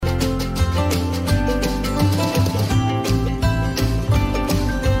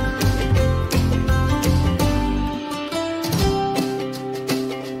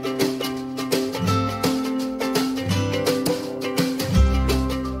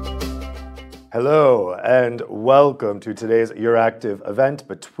Hello and welcome to today's EURACTIV event,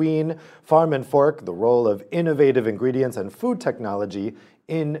 Between Farm and Fork, the role of innovative ingredients and food technology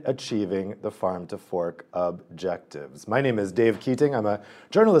in achieving the Farm to Fork objectives. My name is Dave Keating. I'm a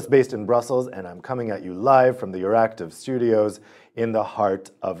journalist based in Brussels, and I'm coming at you live from the EURACTIV studios in the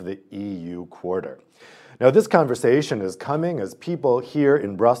heart of the EU quarter. Now, this conversation is coming as people here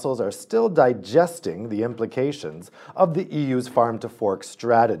in Brussels are still digesting the implications of the EU's Farm to Fork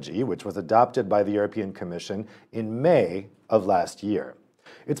strategy, which was adopted by the European Commission in May of last year.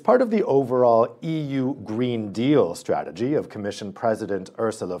 It's part of the overall EU Green Deal strategy of Commission President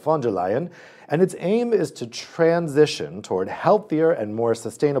Ursula von der Leyen, and its aim is to transition toward healthier and more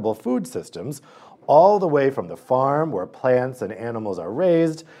sustainable food systems, all the way from the farm where plants and animals are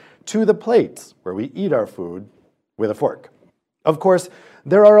raised to the plates where we eat our food with a fork. Of course,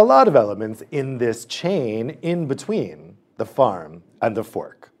 there are a lot of elements in this chain in between the farm and the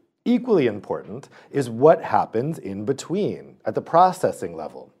fork. Equally important is what happens in between, at the processing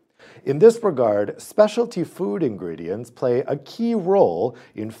level. In this regard, specialty food ingredients play a key role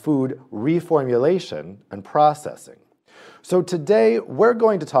in food reformulation and processing. So today, we're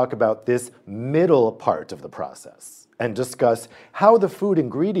going to talk about this middle part of the process and discuss how the food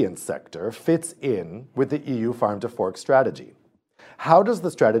ingredients sector fits in with the EU Farm to Fork strategy. How does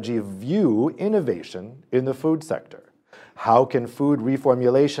the strategy view innovation in the food sector? How can food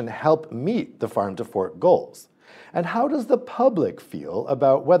reformulation help meet the Farm to Fork goals? And how does the public feel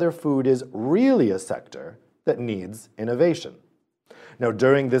about whether food is really a sector that needs innovation? Now,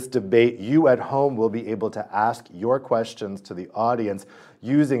 during this debate, you at home will be able to ask your questions to the audience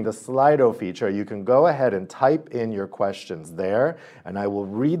using the Slido feature. You can go ahead and type in your questions there, and I will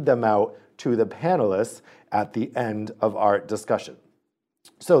read them out to the panelists at the end of our discussion.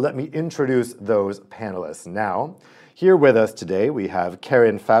 So let me introduce those panelists now. Here with us today, we have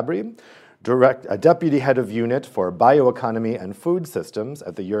Karin Fabry, Deputy Head of Unit for Bioeconomy and Food Systems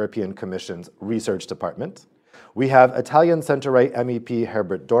at the European Commission's Research Department. We have Italian centre-right MEP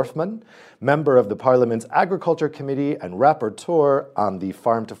Herbert Dorfmann, member of the Parliament's Agriculture Committee and rapporteur on the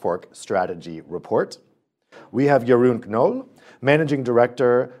Farm to Fork Strategy Report. We have Jeroen Knol, Managing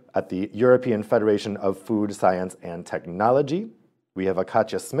Director at the European Federation of Food Science and Technology. We have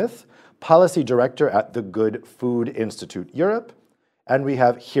Akatia Smith, Policy Director at the Good Food Institute Europe. And we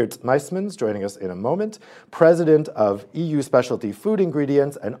have Geert Meismans joining us in a moment, President of EU Specialty Food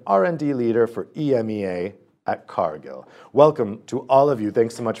Ingredients and R&D Leader for EMEA at Cargill. Welcome to all of you.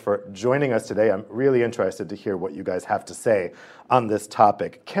 Thanks so much for joining us today. I'm really interested to hear what you guys have to say on this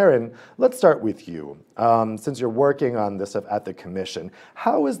topic. Karin, let's start with you. Since you're working on this at the Commission,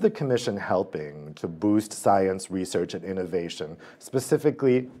 how is the Commission helping to boost science, research, and innovation,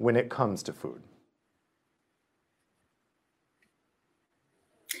 specifically when it comes to food?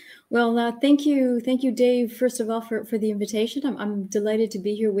 Well, thank you, Dave, first of all, for the invitation. I'm delighted to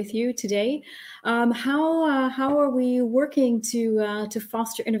be here with you today. How are we working to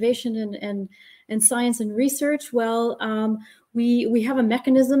foster innovation and science and research? Well, we have a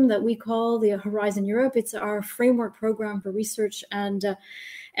mechanism that we call the Horizon Europe. It's our framework program for research and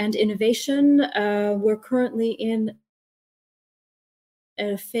innovation. We're currently in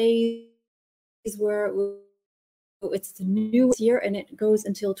a phase where it's the new year and it goes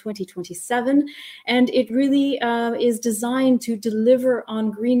until 2027. And it really is designed to deliver on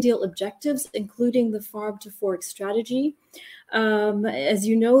Green Deal objectives, including the Farm to Fork strategy. As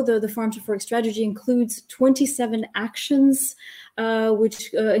you know, the Farm to Fork strategy includes 27 actions,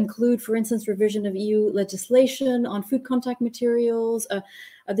 which include, for instance, revision of EU legislation on food contact materials.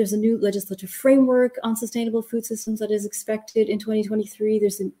 There's a new legislative framework on sustainable food systems that is expected in 2023.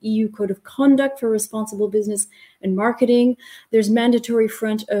 There's an EU code of conduct for responsible business and marketing. There's mandatory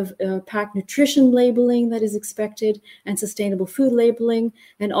front of pack nutrition labeling that is expected, and sustainable food labeling,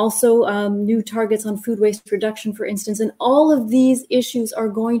 and also new targets on food waste reduction, for instance. And all of these issues are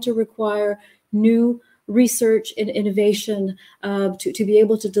going to require new research and innovation to be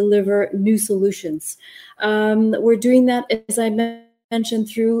able to deliver new solutions. We're doing that, as I mentioned,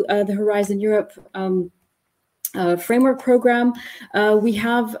 through the Horizon Europe framework program.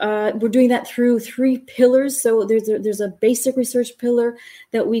 We're doing that through 3 pillars. So there's a basic research pillar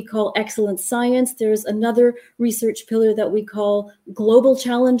that we call excellent science. There's another research pillar that we call global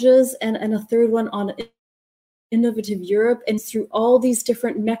challenges, and a third one on innovative Europe. And through all these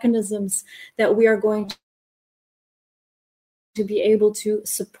different mechanisms that we are going to be able to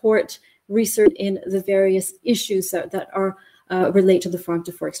support research in the various issues that are relate to the Farm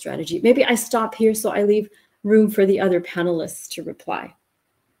to Fork strategy. Maybe I stop here so I leave room for the other panelists to reply.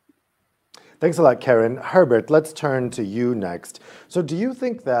 Thanks a lot, Karen. Herbert, let's turn to you next. So do you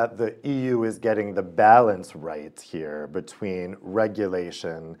think that the EU is getting the balance right here between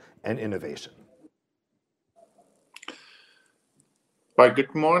regulation and innovation? Well,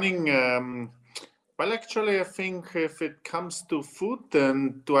 good morning. Well, actually, I think if it comes to food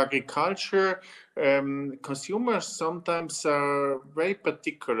and to agriculture, consumers sometimes are very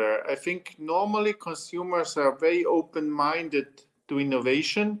particular. I think normally consumers are very open-minded to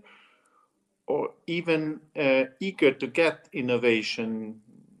innovation, or even eager to get innovation.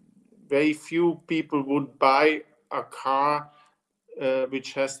 Very few people would buy a car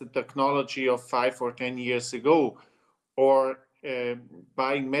which has the technology of 5 or 10 years ago, or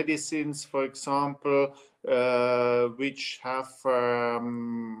buying medicines, for example, which have are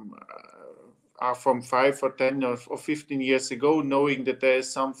from 5 or 10 or 15 years ago, knowing that there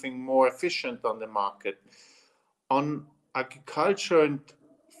is something more efficient on the market. On agriculture and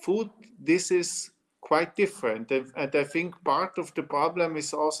food, this is quite different. And I think part of the problem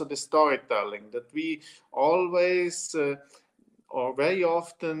is also the storytelling, that we always or very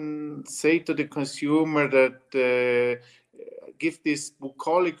often say to the consumer that give this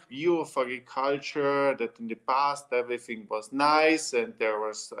bucolic view of agriculture, that in the past everything was nice and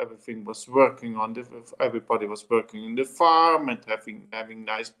everything was working everybody was working in the farm and having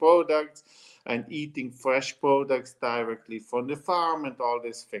nice products and eating fresh products directly from the farm and all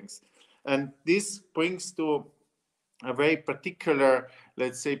these things. And this brings to a very particular,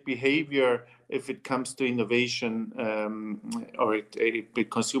 let's say, behavior if it comes to innovation, or a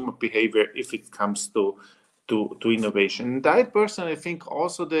consumer behavior if it comes to innovation. And I personally think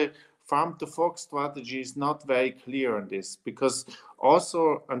also the farm to fork strategy is not very clear on this, because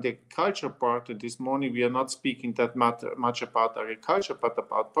also on the agriculture part, and this morning we are not speaking that much about agriculture, but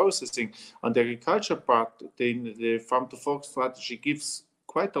about processing. On the agriculture part, the farm to fork strategy gives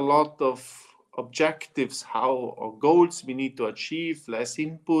quite a lot of objectives, how or goals we need to achieve, less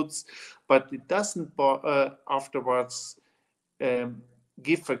inputs, but it doesn't afterwards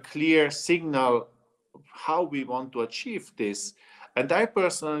give a clear signal of how we want to achieve this. And I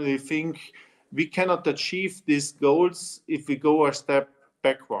personally think we cannot achieve these goals if we go a step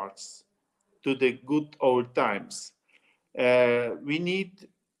backwards to the good old times. We need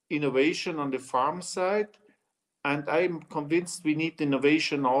innovation on the farm side, and I'm convinced we need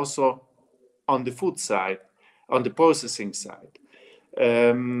innovation also on the food side, on the processing side.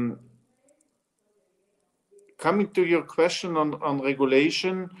 Coming to your question on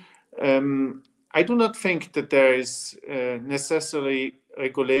regulation, I do not think that there is necessarily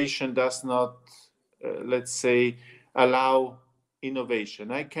regulation does not, let's say, allow innovation.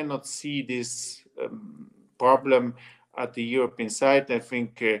 I cannot see this problem at the European side. I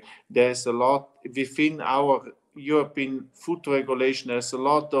think there's a lot within our European food regulation. There's a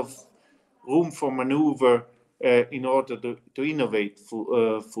lot of room for maneuver in order to innovate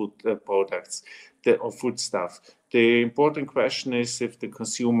food products or food stuff. The important question is if the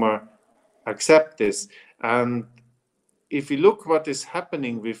consumer accepts this. And if you look what is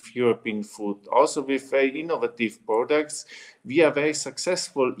happening with European food, also with very innovative products, we are very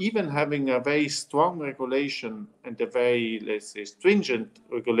successful, even having a very strong regulation and a very, let's say, stringent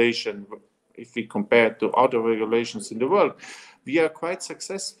regulation. If we compare to other regulations in the world, we are quite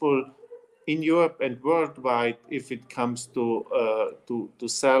successful in Europe and worldwide if it comes to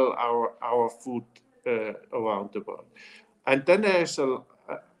sell our food around the world. And then there's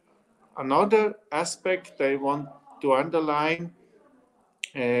another aspect I want to underline,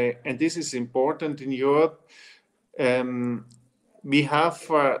 and this is important in Europe. We have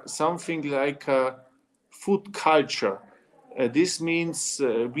something like a food culture. This means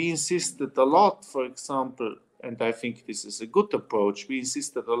we insisted a lot, for example, and I think this is a good approach. We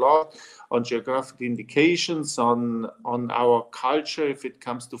insisted a lot on geographic indications, on our culture if it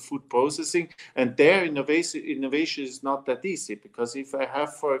comes to food processing. And there, innovation is not that easy, because if I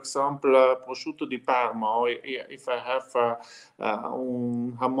have, for example, prosciutto di Parma, or if I have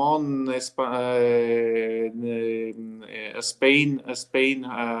jamón Spain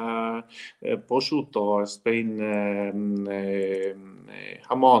prosciutto, or Spain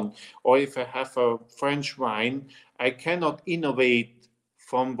jamón, or if I have a French wine, I cannot innovate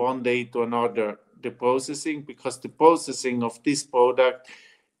from one day to another the processing, because the processing of this product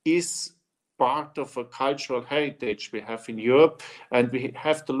is part of a cultural heritage we have in Europe, and we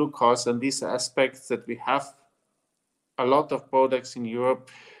have to look also on these aspects, that we have a lot of products in Europe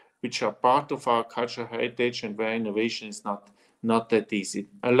which are part of our cultural heritage and where innovation is not that easy.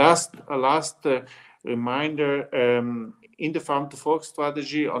 A last reminder. In the Farm to Fork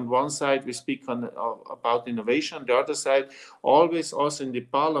strategy, on one side we speak about innovation, on the other side, always also in the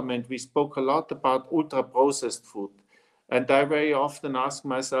Parliament, we spoke a lot about ultra-processed food. And I very often ask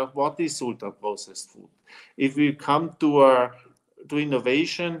myself, what is ultra-processed food? If we come to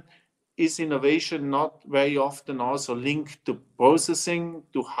innovation, is innovation not very often also linked to processing,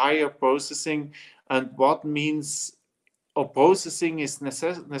 to higher processing? And what means or processing is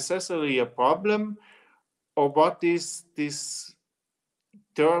necessarily a problem? Or what is this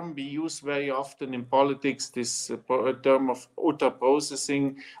term we use very often in politics, this term of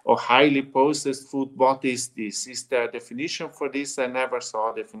ultra-processing or highly processed food? What is this? Is there a definition for this? I never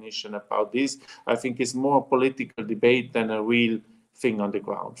saw a definition about this. I think it's more a political debate than a real thing on the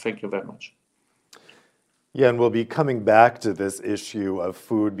ground. Thank you very much. Yeah, and we'll be coming back to this issue of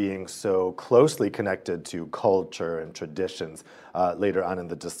food being so closely connected to culture and traditions later on in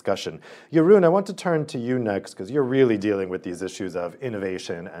the discussion. Jeroen, I want to turn to you next because you're really dealing with these issues of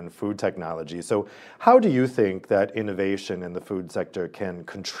innovation and food technology. So how do you think that innovation in the food sector can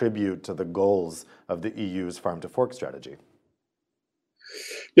contribute to the goals of the EU's Farm to Fork strategy?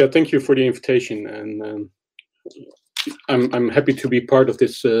 Yeah, thank you for the invitation. And I'm happy to be part of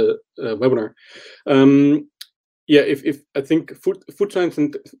this webinar. Yeah, if I think food science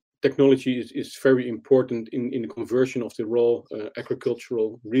and technology is very important in the conversion of the raw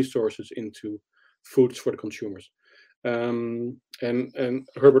agricultural resources into foods for the consumers. And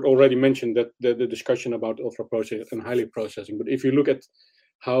Herbert already mentioned that the discussion about ultra processing and highly processing. But if you look at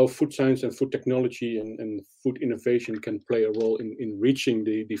how food science and food technology and food innovation can play a role in reaching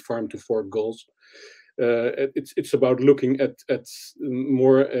the farm to fork goals, it's about looking at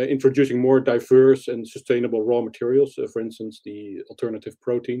more introducing more diverse and sustainable raw materials. For instance, the alternative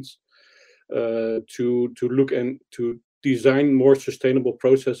proteins, to look and to design more sustainable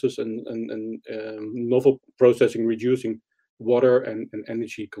processes and novel processing, reducing water and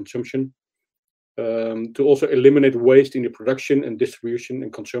energy consumption. To also eliminate waste in the production and distribution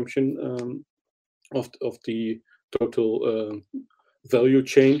and consumption of the total value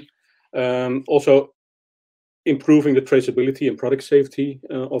chain. Also improving the traceability and product safety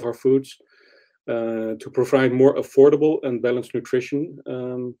of our foods, to provide more affordable and balanced nutrition.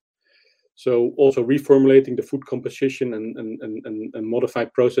 So also reformulating the food composition and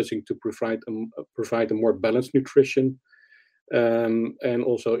modified processing to provide a more balanced nutrition, and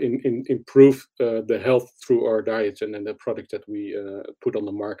also improve the health through our diets and the products that we put on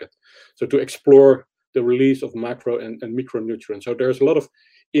the market. So to explore the release of macro and micronutrients. So there's a lot of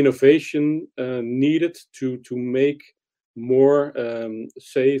innovation needed to make more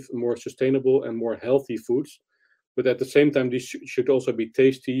safe, more sustainable, and more healthy foods. But at the same time, these should also be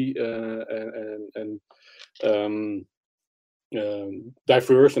tasty and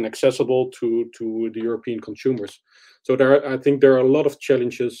diverse and accessible to the European consumers. So I think there are a lot of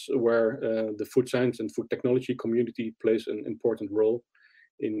challenges where the food science and food technology community plays an important role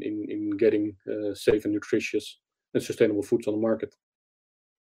in getting safe and nutritious and sustainable foods on the market.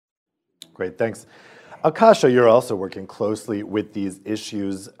 Great, thanks. Akasha, you're also working closely with these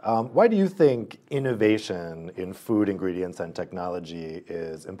issues. Why do you think innovation in food ingredients and technology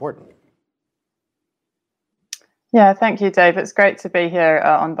is important? Yeah, thank you, Dave. It's great to be here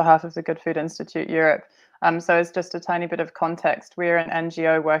on behalf of the Good Food Institute Europe. So as just a tiny bit of context, we're an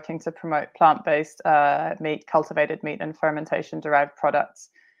NGO working to promote plant-based meat, cultivated meat, and fermentation-derived products.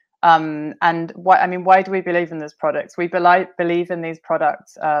 And why do we believe in these products? We believe in these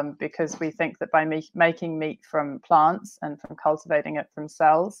products because we think that by making meat from plants and from cultivating it from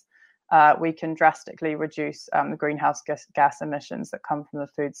cells, we can drastically reduce the greenhouse gas emissions that come from the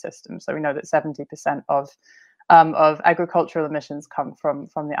food system. So we know that 70% of agricultural emissions come from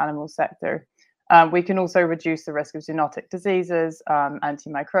the animal sector. We can also reduce the risk of zoonotic diseases,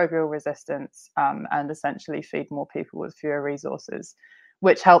 antimicrobial resistance, and essentially feed more people with fewer resources,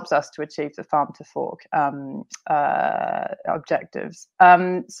 which helps us to achieve the farm to fork objectives.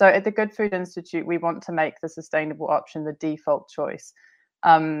 So at the Good Food Institute, we want to make the sustainable option the default choice.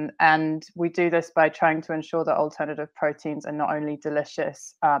 And we do this by trying to ensure that alternative proteins are not only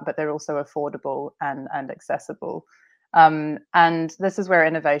delicious, but they're also affordable and accessible. And this is where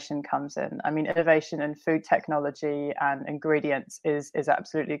innovation comes in. I mean, innovation in food technology and ingredients is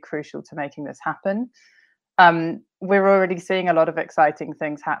absolutely crucial to making this happen. We're already seeing a lot of exciting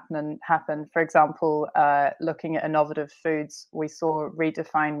things happen. For example, looking at innovative foods, we saw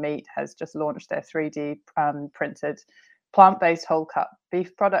Redefine Meat has just launched their 3D printed plant-based whole cut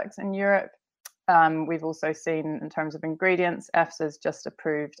beef products in Europe. We've also seen, in terms of ingredients, EFSA's just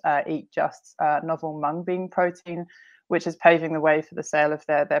approved Eat Just's novel mung bean protein, which is paving the way for the sale of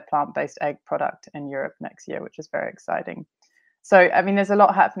their plant-based egg product in Europe next year, which is very exciting. So, I mean, there's a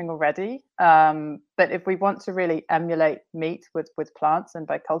lot happening already, but if we want to really emulate meat with plants and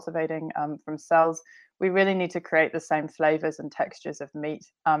by cultivating from cells, we really need to create the same flavors and textures of meat.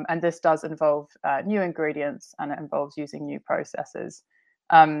 And this does involve new ingredients, and it involves using new processes.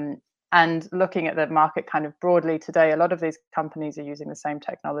 And looking at the market kind of broadly today, a lot of these companies are using the same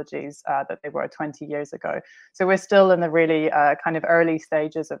technologies that they were 20 years ago. So we're still in the really kind of early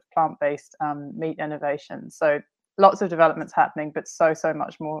stages of plant-based meat innovation. So lots of developments happening, but so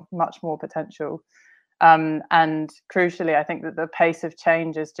much more potential. And crucially, I think that the pace of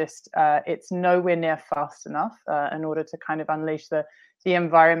change is just, it's nowhere near fast enough in order to kind of unleash the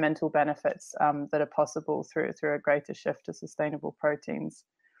environmental benefits that are possible through a greater shift to sustainable proteins.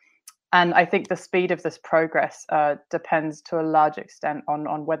 And I think the speed of this progress depends to a large extent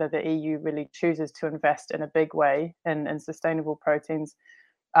on whether the EU really chooses to invest in a big way in sustainable proteins,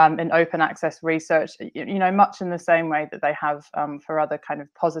 in open access research, much in the same way that they have for other kind of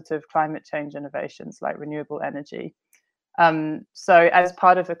positive climate change innovations like renewable energy. So as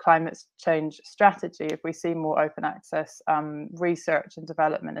part of the climate change strategy, if we see more open access research and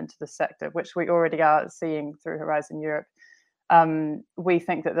development into the sector, which we already are seeing through Horizon Europe, we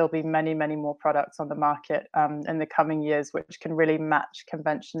think that there'll be many more products on the market in the coming years, which can really match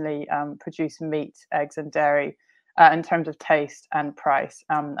conventionally produced meat, eggs and dairy in terms of taste and price.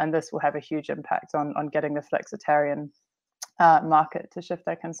 And this will have a huge impact on getting the flexitarian market to shift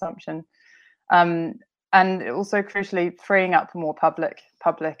their consumption. And also crucially, freeing up more public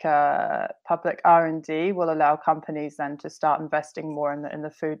R&D will allow companies then to start investing more in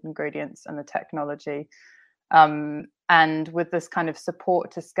the food ingredients and the technology. And with this kind of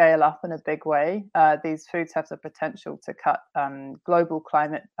support to scale up in a big way, these foods have the potential to cut global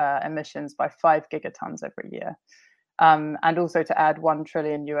climate emissions by 5 gigatons every year, and also to add $1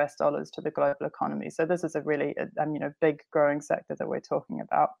 trillion to the global economy. So this is a really big growing sector that we're talking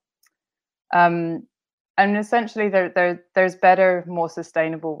about. And essentially, there's better, more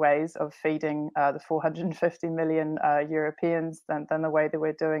sustainable ways of feeding the 450 million Europeans than the way that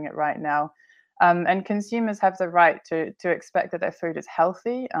we're doing it right now. And consumers have the right to expect that their food is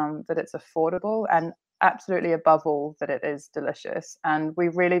healthy, that it's affordable, and absolutely above all, that it is delicious. And we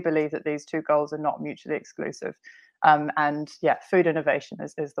really believe that these two goals are not mutually exclusive. And yeah, food innovation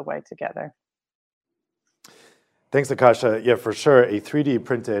is the way to get there. Thanks, Akasha. Yeah, for sure, a 3D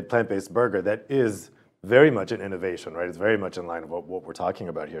printed plant-based burger, that is very much an innovation, right? It's very much in line with what we're talking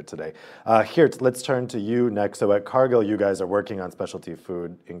about here today. Geert, let's turn to you next. So at Cargill, you guys are working on specialty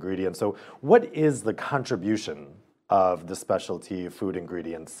food ingredients. So what is the contribution of the specialty food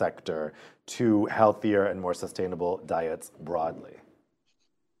ingredients sector to healthier and more sustainable diets broadly?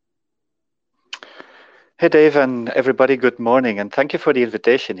 Hey, Dave, and everybody, good morning, and thank you for the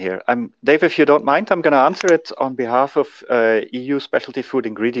invitation here. Dave, if you don't mind, I'm going to answer it on behalf of EU Specialty Food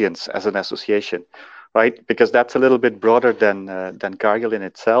Ingredients as an association, right? Because that's a little bit broader than Cargill in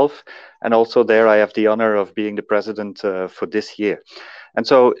itself, and also there I have the honor of being the president for this year. And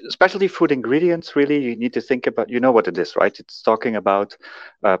so specialty food ingredients, really, you need to think about, you know what it is, right? It's talking about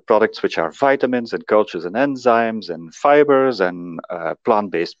products which are vitamins and cultures and enzymes and fibers and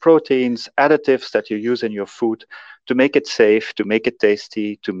plant-based proteins, additives that you use in your food to make it safe, to make it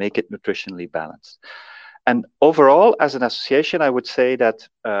tasty, to make it nutritionally balanced. And overall, as an association, I would say that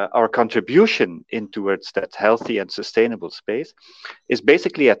our contribution towards that healthy and sustainable space is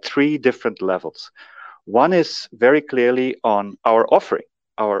basically at 3 different levels. One is very clearly on our offering.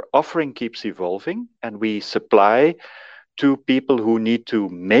 Our offering keeps evolving, and we supply to people who need to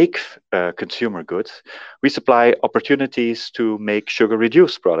make consumer goods. We supply opportunities to make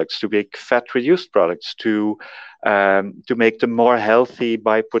sugar-reduced products, to make fat-reduced products, to make them more healthy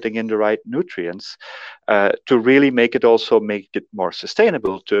by putting in the right nutrients, to really make it more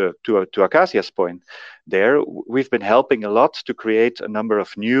sustainable. To Akasia's point there, we've been helping a lot to create a number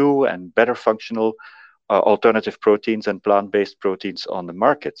of new and better functional alternative proteins and plant-based proteins on the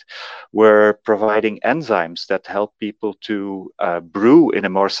market. We're providing enzymes that help people to brew in a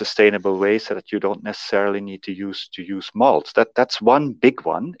more sustainable way so that you don't necessarily need to use malts. That's one big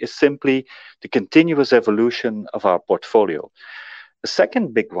one, is simply the continuous evolution of our portfolio. The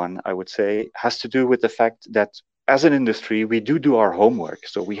second big one, I would say, has to do with the fact that as an industry, we do our homework.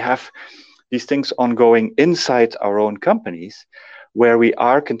 So we have these things ongoing inside our own companies where we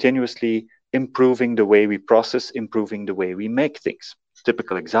are continuously improving the way we process, improving the way we make things.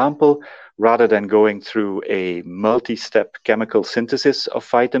 Typical example, rather than going through a multi-step chemical synthesis of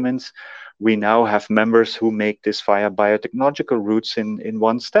vitamins, we now have members who make this via biotechnological routes in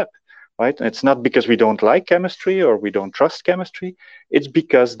one step, right? And it's not because we don't like chemistry or we don't trust chemistry. It's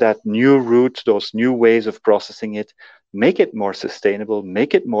because that new route, those new ways of processing it, make it more sustainable,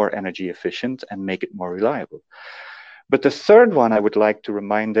 make it more energy efficient, and make it more reliable. But the third one I would like to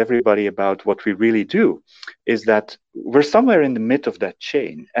remind everybody about what we really do is that we're somewhere in the mid of that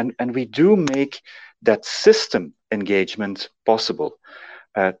chain, and we do make that system engagement possible.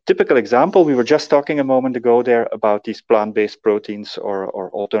 Typical example, we were just talking a moment ago there about these plant-based proteins or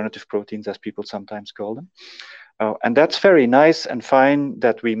alternative proteins, as people sometimes call them. And that's very nice and fine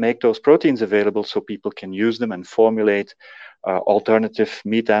that we make those proteins available so people can use them and formulate alternative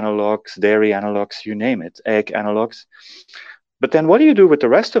meat analogs, dairy analogs, you name it, egg analogs. But then what do you do with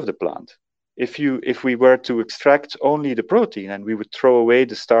the rest of the plant? If we were to extract only the protein and we would throw away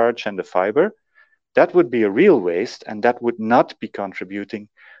the starch and the fiber, that would be a real waste, and that would not be contributing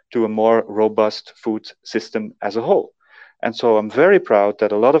to a more robust food system as a whole. And so I'm very proud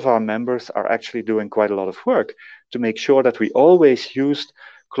that a lot of our members are actually doing quite a lot of work to make sure that we always used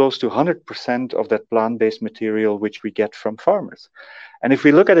close to 100% of that plant-based material which we get from farmers. And if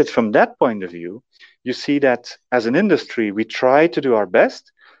we look at it from that point of view, you see that as an industry, we try to do our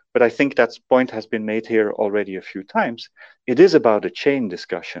best, but I think that point has been made here already a few times. It is about a chain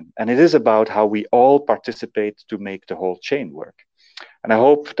discussion, and it is about how we all participate to make the whole chain work. And I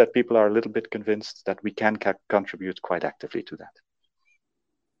hope that people are a little bit convinced that we can contribute quite actively to that.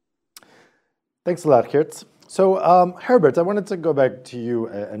 Thanks a lot, Geert. So Herbert, I wanted to go back to you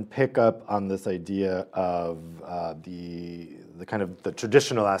and pick up on this idea of the kind of the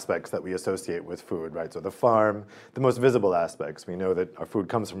traditional aspects that we associate with food, right? So the farm, the most visible aspects. We know that our food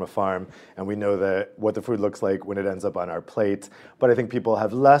comes from a farm, and we know that what the food looks like when it ends up on our plate. But I think people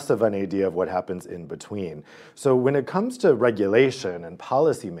have less of an idea of what happens in between. So when it comes to regulation and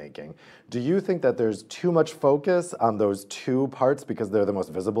policy making, do you think that there's too much focus on those two parts because they're the most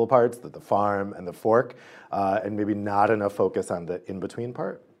visible parts, the farm and the fork, and maybe not enough focus on the in-between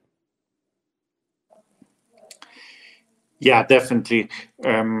part? Yeah, definitely.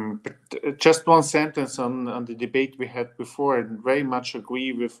 But just one sentence on the debate we had before, and very much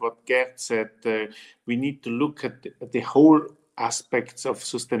agree with what Gert said. We need to look at the whole aspects of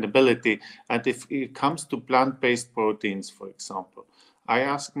sustainability. And if it comes to plant-based proteins, for example, I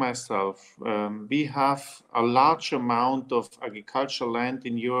ask myself, we have a large amount of agricultural land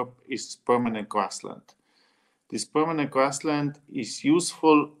in Europe is permanent grassland. This permanent grassland is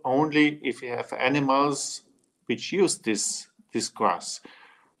useful only if you have animals which use this grass.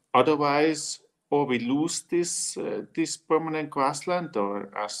 Otherwise, or we lose this permanent grassland, or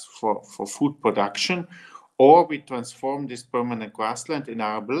as for food production, or we transform this permanent grassland in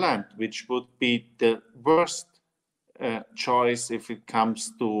arable land, which would be the worst choice if it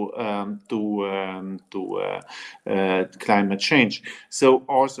comes to climate change. So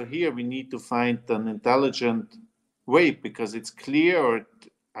also here we need to find an intelligent way, because it's clear, or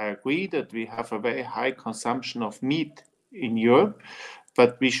I agree, that we have a very high consumption of meat in Europe,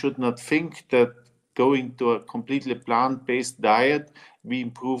 but we should not think that going to a completely plant-based diet we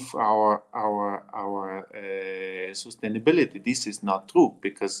improve our sustainability. This is not true,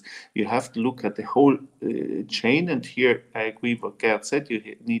 because you have to look at the whole chain. And here I agree with what Gert said.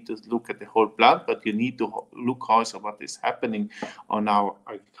 You need to look at the whole plant, but you need to look also what is happening on our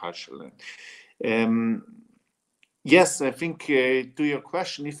agricultural land. Yes, I think to your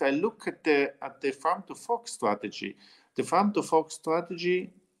question, if I look at the farm to fork strategy, the farm to fork strategy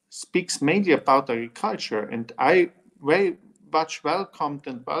speaks mainly about agriculture, and I very much welcome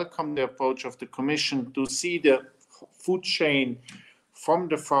the approach of the Commission to see the food chain from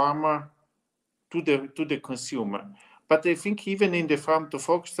the farmer to the consumer. But I think even in the farm to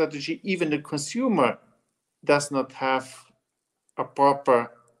fork strategy, even the consumer does not have a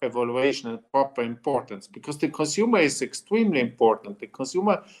proper evaluation and proper importance, because the consumer is extremely important. The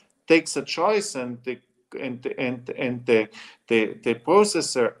consumer takes a choice, and the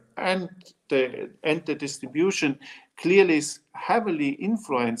processor and the distribution clearly is heavily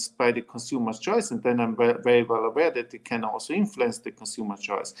influenced by the consumer's choice. And then I'm very well aware that it can also influence the consumer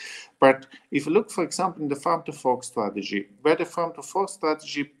choice. But if you look, for example, in the farm to fork strategy, where the farm to fork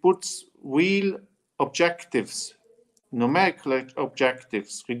strategy puts real objectives, numerical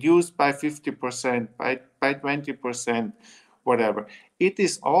objectives, reduced by 50%, by 20%, whatever. It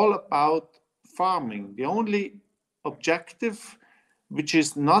is all about farming. The only objective which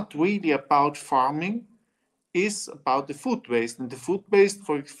is not really about farming is about the food waste. And the food waste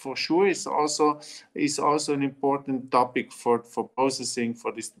for sure is also an important topic for processing,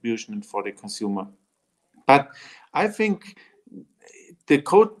 for distribution, and for the consumer. But I think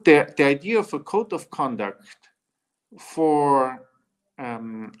the idea of a code of conduct for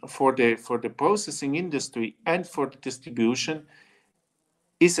for the processing industry and for the distribution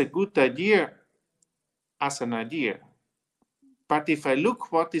is a good idea as an idea. But if I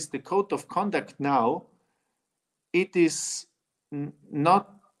look what is the code of conduct now, it is not,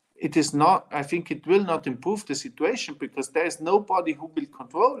 I think it will not improve the situation, because there is nobody who will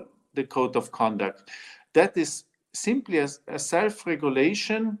control the code of conduct. That is simply a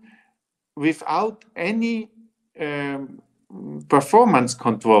self-regulation without any performance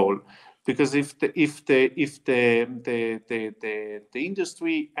control. Because if the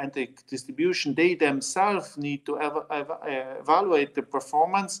industry and the distribution, they themselves need to evaluate the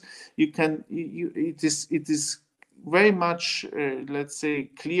performance, it is very much, let's say,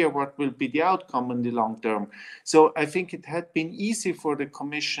 clear what will be the outcome in the long term. So I think it had been easy for the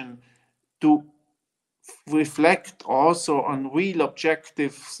Commission to reflect also on real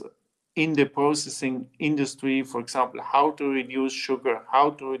objectives in the processing industry, for example, how to reduce sugar, how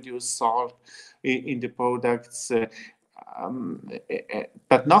to reduce salt in the products.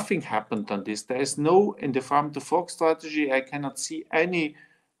 But nothing happened on this. There is no, in the farm to fork strategy, I cannot see any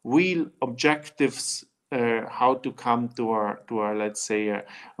real objectives how to come to our let's say, a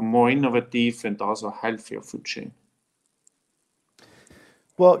more innovative and also healthier food chain.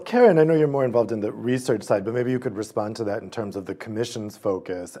 Well, Karen, I know you're more involved in the research side, but maybe you could respond to that in terms of the Commission's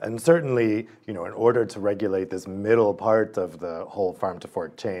focus. And certainly, in order to regulate this middle part of the whole farm to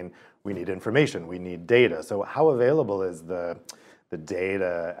fork chain, we need information, we need data. So how available is the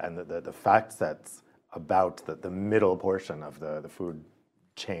data and the fact sets about the middle portion of the food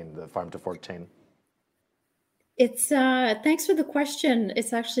chain, the farm to fork chain? It's thanks for the question.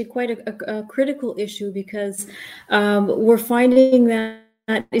 It's actually quite a critical issue, because we're finding that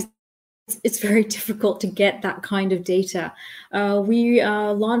it's very difficult to get that kind of data. We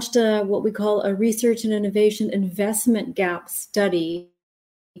launched what we call a research and innovation investment gap study,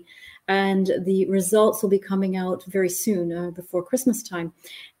 and the results will be coming out very soon, before Christmas time.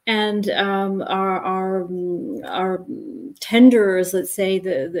 And our tenderers, let's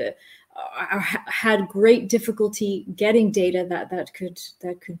say, had great difficulty getting data that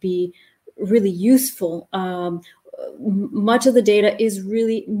could be really useful. Much of the data is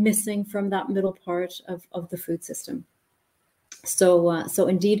really missing from that middle part of the food system. So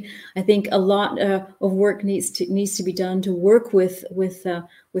indeed, I think a lot of work needs to be done to work with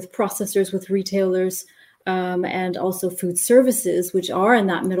processors, with retailers, and also food services, which are in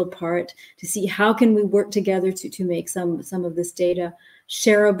that middle part, to see how can we work together to make some of this data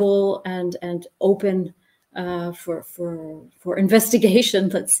shareable and open for investigation,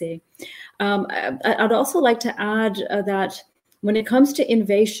 let's say. I'd also like to add that when it comes to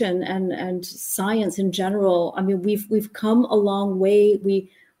innovation and science in general, I mean, we've come a long way.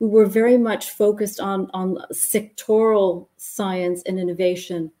 We were very much focused on sectoral science and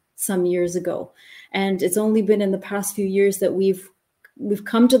innovation some years ago, and it's only been in the past few years that we've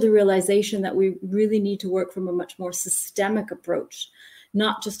come to the realization that we really need to work from a much more systemic approach,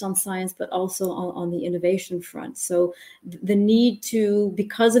 not just on science, but also on the innovation front. So the need to,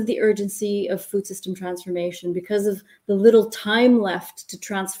 because of the urgency of food system transformation, because of the little time left to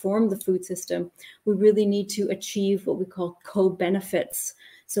transform the food system, we really need to achieve what we call co-benefits.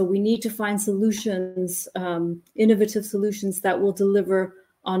 So we need to find solutions, innovative solutions that will deliver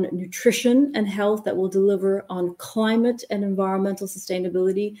on nutrition and health, that will deliver on climate and environmental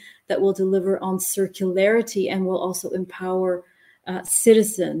sustainability, that will deliver on circularity, and will also empower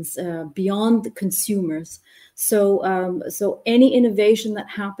citizens beyond the consumers. So any innovation that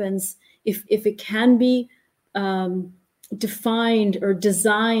happens, if it can be defined or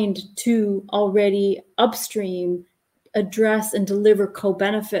designed to already upstream address and deliver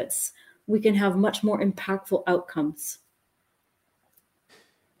co-benefits, we can have much more impactful outcomes.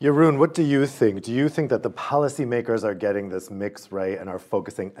 Jeroen, what do you think? Do you think that the policymakers are getting this mix right and are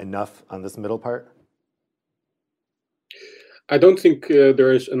focusing enough on this middle part? I don't think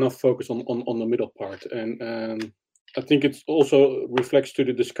there is enough focus on the middle part, and I think it also reflects to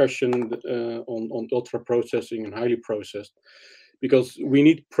the discussion on ultra processing and highly processed, because we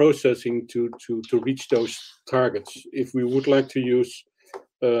need processing to reach those targets. If we would like to use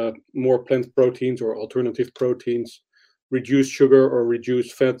more plant proteins or alternative proteins, reduce sugar or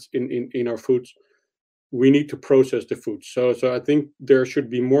reduce fat in our foods, we need to process the food. So I think there should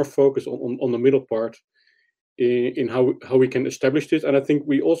be more focus on the middle part in how we can establish this. And I think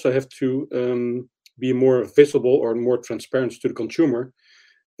we also have to be more visible or more transparent to the consumer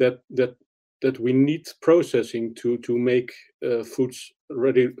that we need processing to make foods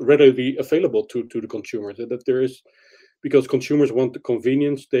readily available to the consumer. That there is, because consumers want the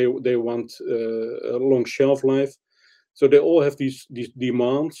convenience, they want a long shelf life. So they all have these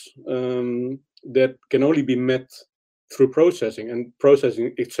demands that can only be met through processing, and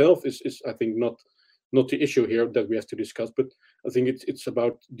processing itself is I think not the issue here that we have to discuss, but I think it's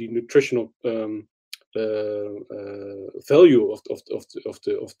about the nutritional value of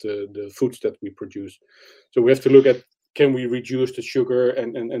the foods that we produce. So we have to look at, can we reduce the sugar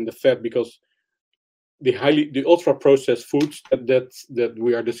and the fat, because the ultra processed foods that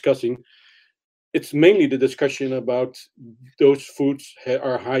we are discussing, it's mainly the discussion about those foods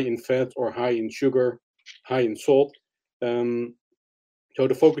are high in fat or high in sugar, high in salt. So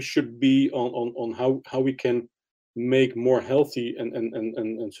the focus should be on how we can make more healthy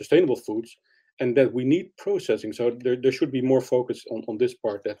and sustainable foods, and that we need processing. So there should be more focus on this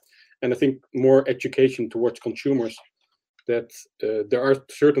part, and I think more education towards consumers that there are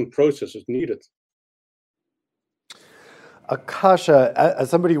certain processes needed. Akasha, as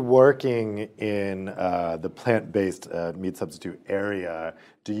somebody working in the plant-based meat substitute area,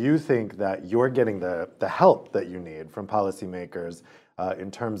 do you think that you're getting the help that you need from policymakers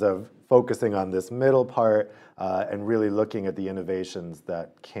in terms of focusing on this middle part and really looking at the innovations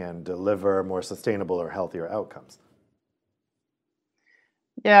that can deliver more sustainable or healthier outcomes?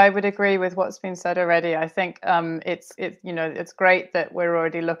 Yeah, I would agree with what's been said already. I think it's great that we're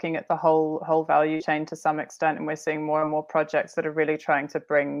already looking at the whole value chain to some extent, and we're seeing more and more projects that are really trying to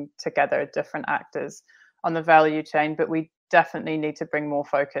bring together different actors on the value chain. But we definitely need to bring more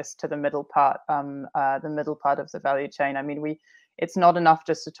focus to the middle part of the value chain. I mean, it's not enough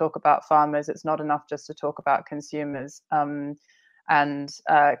just to talk about farmers. It's not enough just to talk about consumers. And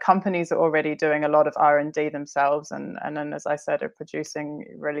companies are already doing a lot of R&D themselves, and then, as I said, are producing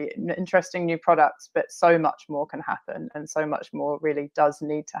really interesting new products. But so much more can happen, and so much more really does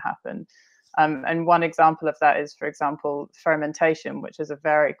need to happen. And one example of that is, for example, fermentation, which is a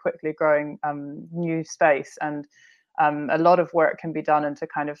very quickly growing new space, and a lot of work can be done into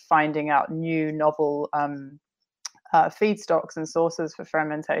kind of finding out new novel feedstocks and sources for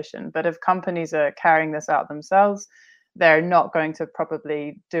fermentation. But if companies are carrying this out themselves, they're not going to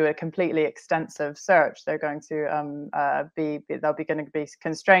probably do a completely extensive search. They're going to they'll be going to be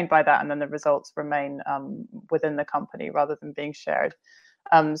constrained by that, and then the results remain within the company rather than being shared.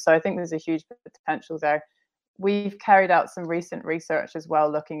 So I think there's a huge potential there. We've carried out some recent research as well,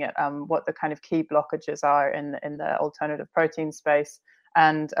 looking at what the kind of key blockages are in the alternative protein space.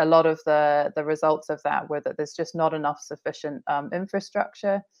 And a lot of the results of that were that there's just not enough sufficient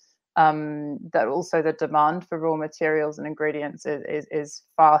infrastructure. That also the demand for raw materials and ingredients is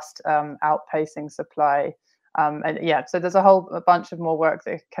fast outpacing supply. And yeah, so there's a bunch of more work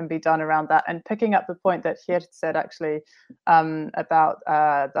that can be done around that. And picking up the point that Geert said actually about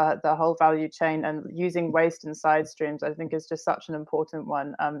the whole value chain and using waste and side streams, I think is just such an important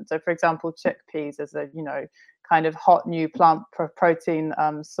one. So for example, chickpeas as a kind of hot new plant protein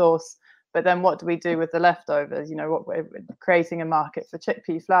source. But then what do we do with the leftovers? What we're creating a market for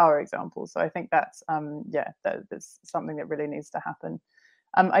chickpea flour, example. So I think that's that's something that really needs to happen.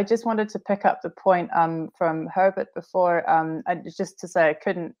 I just wanted to pick up the point from Herbert before, just to say I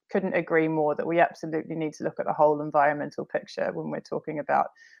couldn't agree more that we absolutely need to look at the whole environmental picture when we're talking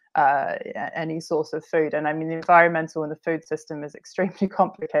about any source of food. And I mean, the environmental and the food system is extremely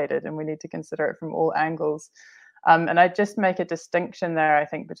complicated, and we need to consider it from all angles. And I just make a distinction there, I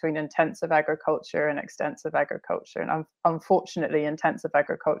think, between intensive agriculture and extensive agriculture. And unfortunately, intensive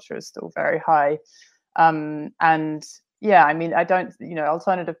agriculture is still very high. And yeah, I mean,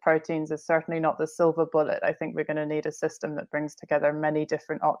 alternative proteins is certainly not the silver bullet. I think we're going to need a system that brings together many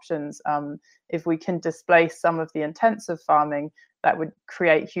different options. If we can displace some of the intensive farming, that would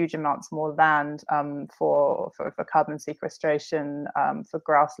create huge amounts more land for carbon sequestration, for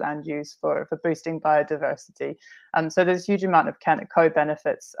grassland use, for boosting biodiversity. So there's a huge amount of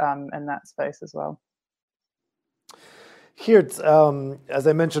co-benefits in that space as well. Here, as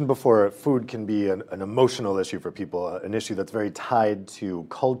I mentioned before, food can be an emotional issue for people, an issue that's very tied to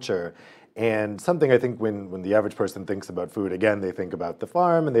culture. And something I think when the average person thinks about food, again, they think about the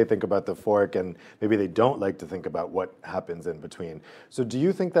farm and they think about the fork, and maybe they don't like to think about what happens in between. So do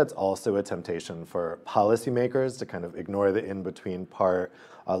you think that's also a temptation for policymakers to kind of ignore the in-between part,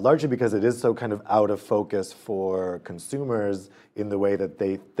 largely because it is so kind of out of focus for consumers in the way that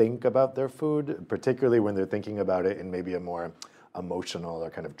they think about their food, particularly when they're thinking about it in maybe a more emotional or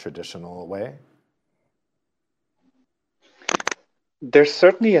kind of traditional way? There's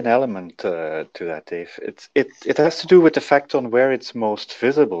certainly an element to that, Dave. It has to do with the fact on where it's most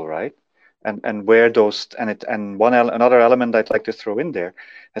visible, right? And where those another element I'd like to throw in there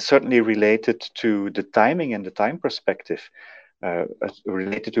is certainly related to the timing and the time perspective.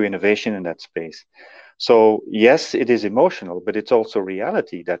 related to innovation in that space. So yes, it is emotional, but it's also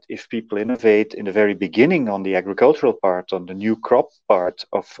reality that if people innovate in the very beginning on the agricultural part, on the new crop part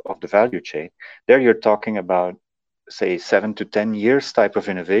of the value chain, there you're talking about, say, 7 to 10 years type of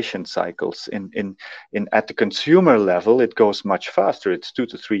innovation cycles. In at the consumer level, it goes much faster. It's 2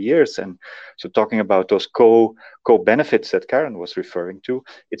 to 3 years. And so talking about those co-benefits that Karen was referring to,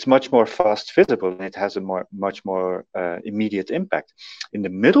 it's much more fast visible, and it has a much more immediate impact. In the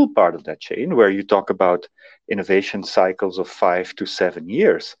middle part of that chain, where you talk about innovation cycles of 5 to 7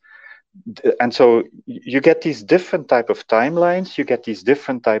 years, and so you get these different type of timelines, you get these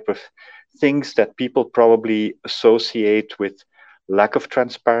different type of things that people probably associate with lack of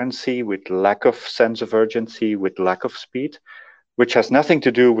transparency, with lack of sense of urgency, with lack of speed, which has nothing to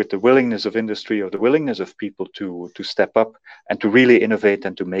do with the willingness of industry or the willingness of people to step up and to really innovate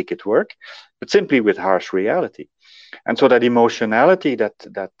and to make it work, but simply with harsh reality. And so that emotionality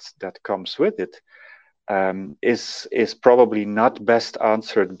that comes with it is probably not best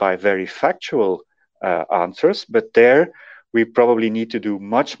answered by very factual answers, but there we probably need to do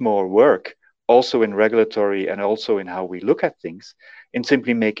much more work also in regulatory and also in how we look at things, in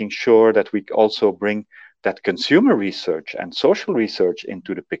simply making sure that we also bring that consumer research and social research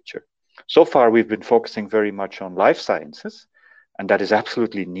into the picture. So far, we've been focusing very much on life sciences, and that is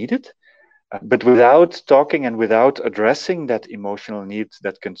absolutely needed. But without talking and without addressing that emotional needs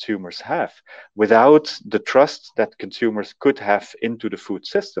that consumers have, without the trust that consumers could have into the food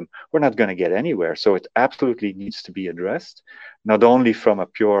system, we're not going to get anywhere. So it absolutely needs to be addressed, not only from a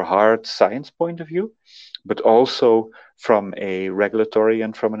pure hard science point of view, but also from a regulatory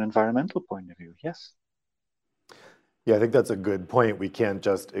and from an environmental point of view. Yes. Yeah, I think that's a good point. We can't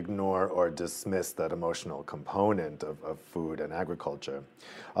just ignore or dismiss that emotional component of food and agriculture.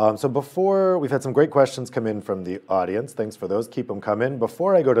 So before, we've had some great questions come in from the audience. Thanks for those. Keep them coming.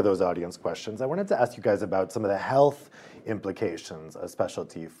 Before I go to those audience questions, I wanted to ask you guys about some of the health implications of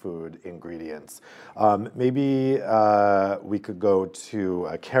specialty food ingredients. Maybe we could go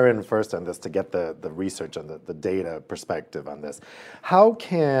to Karen first on this to get the research and the data perspective on this. How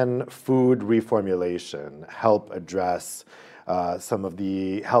can food reformulation help address some of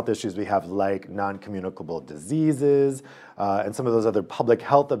the health issues we have, like non-communicable diseases and some of those other public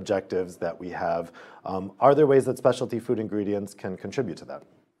health objectives that we have? Are there ways that specialty food ingredients can contribute to that?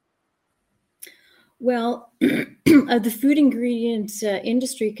 Well, the food ingredient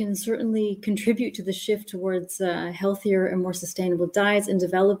industry can certainly contribute to the shift towards healthier and more sustainable diets in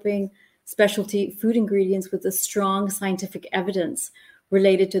developing specialty food ingredients with a strong scientific evidence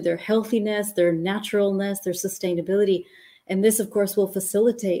related to their healthiness, their naturalness, their sustainability. And this, of course, will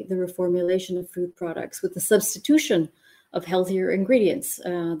facilitate the reformulation of food products with the substitution of healthier ingredients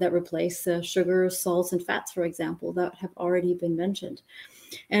that replace sugar, salts, and fats, for example, that have already been mentioned.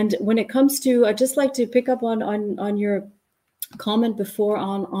 And when it comes to, I'd just like to pick up on your comment before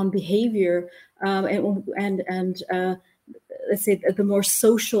on behavior and let's say the more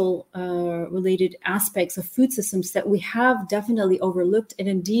social related aspects of food systems that we have definitely overlooked. And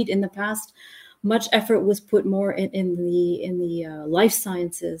indeed, in the past, much effort was put more in the life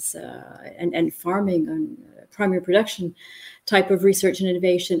sciences and farming and primary production type of research and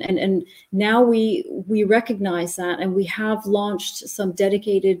innovation. And now we recognize that, and we have launched some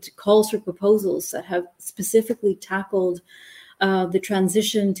dedicated calls for proposals that have specifically tackled the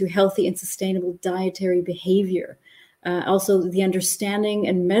transition to healthy and sustainable dietary behavior. Also, the understanding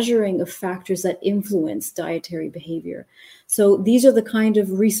and measuring of factors that influence dietary behavior. So these are the kind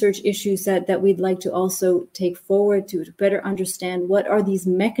of research issues that we'd like to also take forward to better understand what are these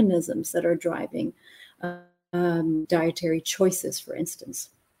mechanisms that are driving dietary choices, for instance.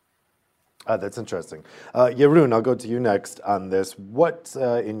 That's interesting. Jeroen, I'll go to you next on this. What,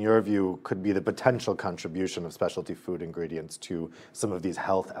 in your view, could be the potential contribution of specialty food ingredients to some of these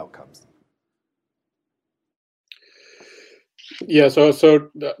health outcomes? Yeah, so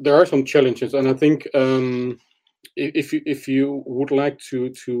there are some challenges, and I think if you would like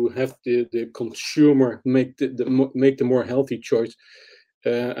to have the consumer make the more healthy choice,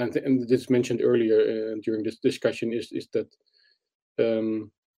 and this mentioned earlier during this discussion, is that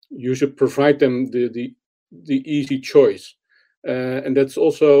you should provide them the easy choice, and that's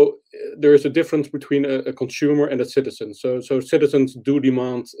also, there is a difference between a consumer and a citizen. So citizens do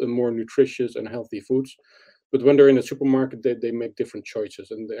demand more nutritious and healthy foods. But when they're in a supermarket, they make different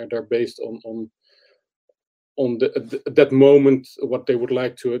choices, and they're based on that moment what they would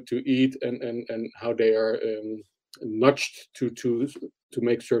like to eat and how they are nudged to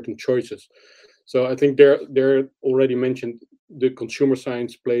make certain choices. So I think they're already mentioned the consumer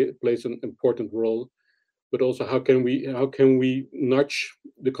science plays an important role. but also how can we nudge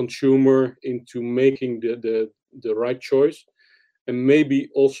the consumer into making the right choice, and maybe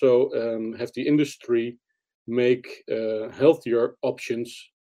also have the industry make healthier options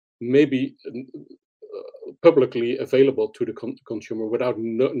maybe publicly available to the consumer without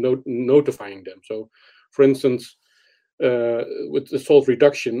notifying them. So, for instance, with the salt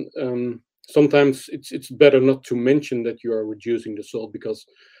reduction, sometimes it's better not to mention that you are reducing the salt, because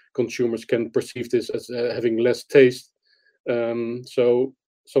consumers can perceive this as having less taste. So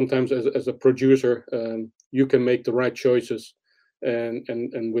sometimes as a producer, you can make the right choices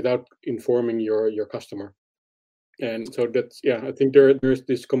and without informing your customer. And so that's, yeah, I think there's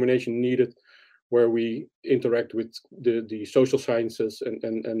this combination needed where we interact with the social sciences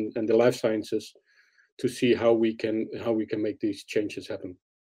and the life sciences to see how we can make these changes happen.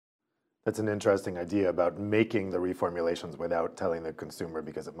 That's an interesting idea about making the reformulations without telling the consumer,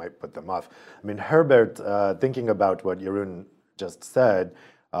 because it might put them off. I mean, Herbert, thinking about what Jeroen just said,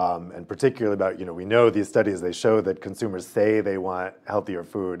 and particularly about, we know these studies, they show that consumers say they want healthier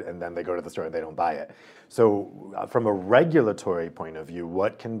food and then they go to the store and they don't buy it. So from a regulatory point of view,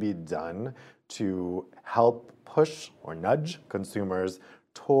 what can be done to help push or nudge consumers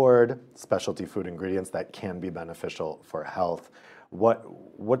toward specialty food ingredients that can be beneficial for health?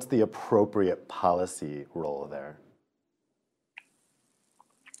 What's the appropriate policy role there?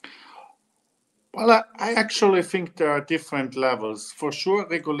 Well, I actually think there are different levels. For sure,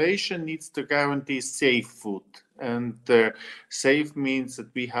 regulation needs to guarantee safe food. And safe means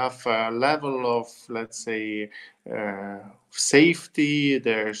that we have a level of, let's say, safety.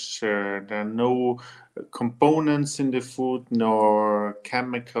 There are no components in the food, nor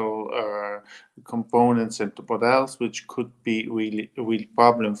chemical components and what else, which could be really a real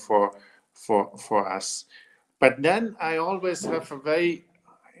problem for us. But then I always have a very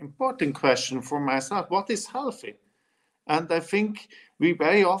important question for myself: what is healthy? And I think we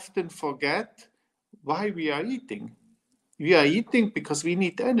very often forget why we are eating. We are eating because we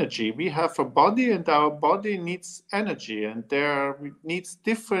need energy. We have a body, and our body needs energy, and needs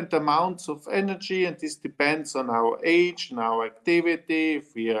different amounts of energy, and this depends on our age and our activity,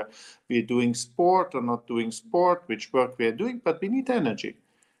 if we are doing sport or not doing sport, which work we are doing, but we need energy.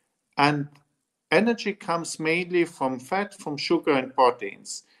 And energy comes mainly from fat, from sugar and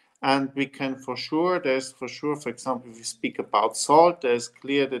proteins. And we can for sure, for example, if we speak about salt, there's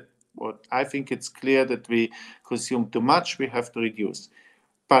clear that, I think it's clear that we consume too much, we have to reduce.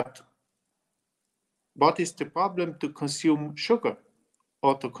 But what is the problem to consume sugar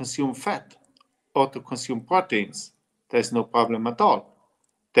or to consume fat or to consume proteins? There's no problem at all.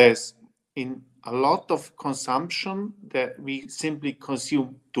 There's in a lot of consumption that we simply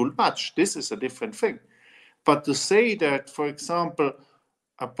consume too much. This is a different thing. But to say that, for example,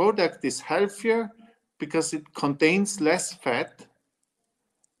 a product is healthier because it contains less fat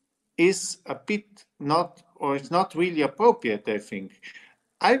is a bit not, or it's not really appropriate, I think.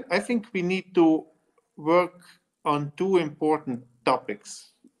 I think we need to work on two important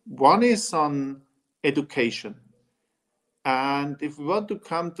topics. One is on education. And if we want to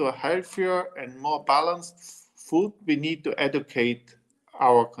come to a healthier and more balanced food, we need to educate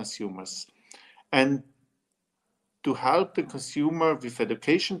our consumers. And to help the consumer with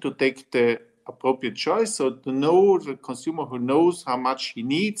education to take the appropriate choice, so to know the consumer who knows how much he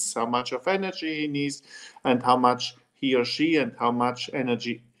needs, how much of energy he needs, and how much he or she and how much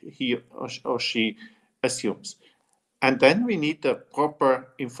energy he or she assumes. And then we need the proper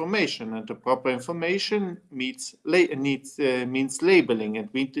information, and the proper information means labeling, and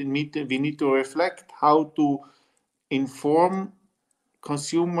we need to reflect how to inform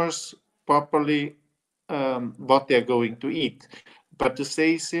consumers properly what they're going to eat. But to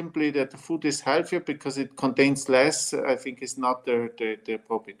say simply that the food is healthier because it contains less, I think is not the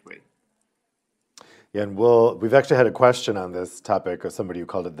appropriate way. Yeah, and we've actually had a question on this topic, or somebody who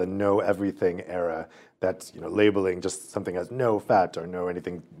called it the know everything era. That's labeling just something as no fat or no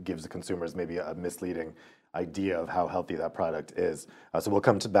anything gives the consumers maybe a misleading idea of how healthy that product is. So we'll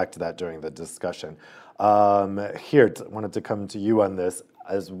come back to that during the discussion. Geert, wanted to come to you on this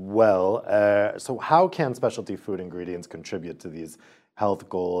as well. So how can specialty food ingredients contribute to these health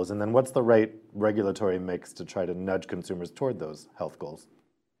goals? And then what's the right regulatory mix to try to nudge consumers toward those health goals?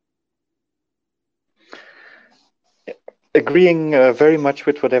 Agreeing very much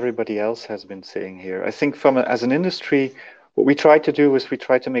with what everybody else has been saying here. I think as an industry, what we try to do is we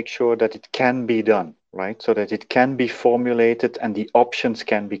try to make sure that it can be done, right? So that it can be formulated and the options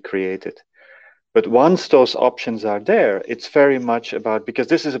can be created. But once those options are there, it's very much about, because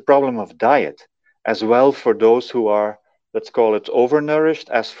this is a problem of diet as well for those who are let's call it overnourished,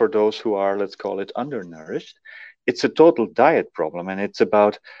 as for those who are, let's call it undernourished. It's a total diet problem, and it's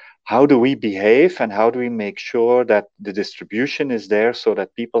about how do we behave and how do we make sure that the distribution is there so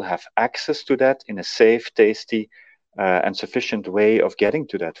that people have access to that in a safe, tasty, and sufficient way of getting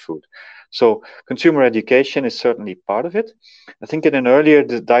to that food. So consumer education is certainly part of it. I think in an earlier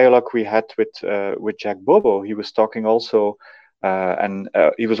dialogue we had with Jack Bobo, he was talking also,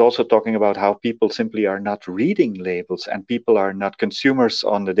 he was also talking about how people simply are not reading labels, and people are not consumers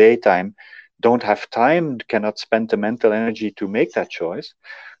on the daytime, don't have time, cannot spend the mental energy to make that choice.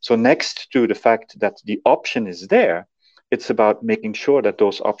 So next to the fact that the option is there, it's about making sure that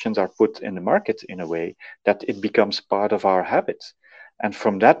those options are put in the market in a way that it becomes part of our habits. And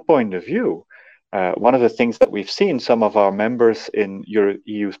from that point of view, one of the things that we've seen, some of our members in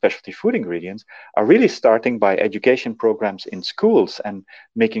EU specialty food ingredients are really starting by education programs in schools and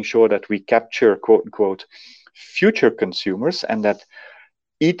making sure that we capture, quote unquote, future consumers, and that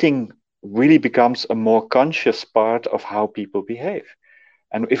eating really becomes a more conscious part of how people behave.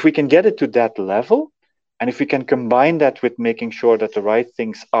 And if we can get it to that level, and if we can combine that with making sure that the right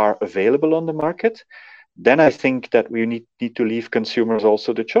things are available on the market, then I think that we need to leave consumers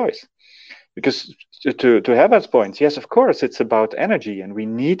also the choice. Because to Herbert's point, yes, of course, it's about energy, and we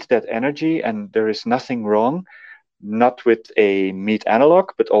need that energy, and there is nothing wrong, not with a meat analog,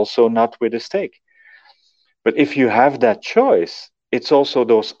 but also not with a steak. But if you have that choice, it's also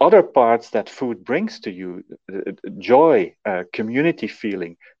those other parts that food brings to you, joy, community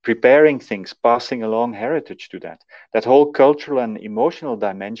feeling, preparing things, passing along heritage to that. That whole cultural and emotional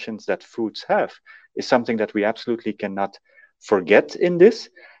dimensions that foods have is something that we absolutely cannot forget in this,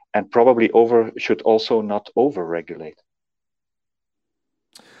 and probably should also not over-regulate.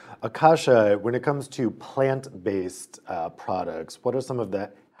 Akasha, when it comes to plant-based products, what are some of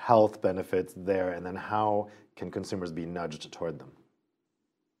the health benefits there, and then how can consumers be nudged toward them?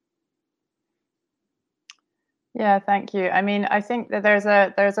 Yeah, thank you. I mean, I think that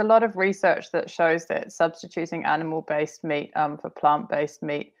there's a lot of research that shows that substituting animal-based meat for plant-based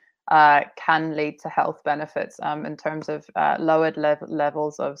meat can lead to health benefits in terms of lowered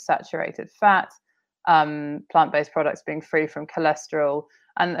levels of saturated fat, plant-based products being free from cholesterol,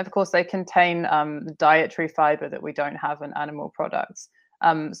 and of course they contain dietary fiber that we don't have in animal products.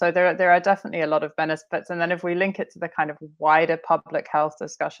 So there are definitely a lot of benefits. And then if we link it to the kind of wider public health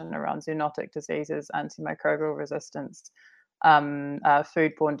discussion around zoonotic diseases, antimicrobial resistance,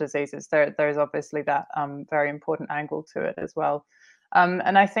 foodborne diseases, there's obviously that very important angle to it as well.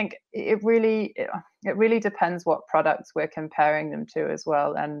 And I think it really depends what products we're comparing them to as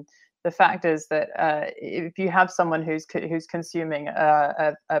well. And the fact is that if you have someone who's consuming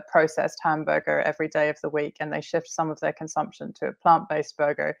a processed hamburger every day of the week, and they shift some of their consumption to a plant-based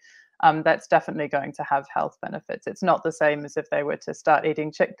burger, that's definitely going to have health benefits. It's not the same as if they were to start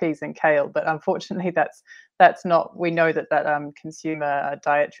eating chickpeas and kale, but unfortunately, that's not. We know that consumer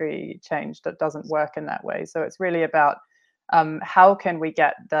dietary change that doesn't work in that way. So it's really about how can we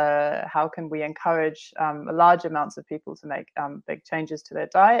encourage large amounts of people to make big changes to their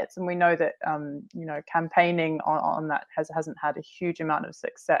diets? And we know that campaigning on that hasn't had a huge amount of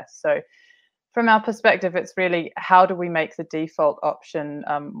success. So from our perspective, it's really how do we make the default option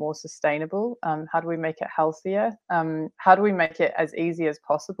more sustainable? How do we make it healthier? How do we make it as easy as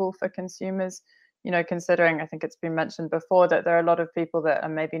possible for consumers? Considering, I think it's been mentioned before, that there are a lot of people that are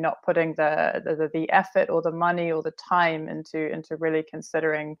maybe not putting the effort or the money or the time into really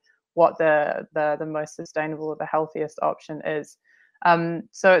considering what the most sustainable or the healthiest option is.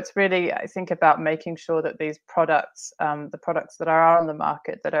 So it's really, I think, about making sure that these products, the products that are on the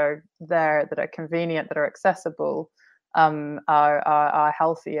market, that are there, that are convenient, that are accessible, are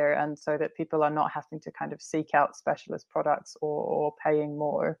healthier, and so that people are not having to kind of seek out specialist products or paying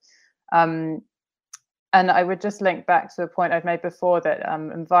more. And I would just link back to a point I've made before that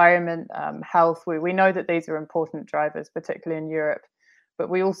environment, health, we know that these are important drivers, particularly in Europe, but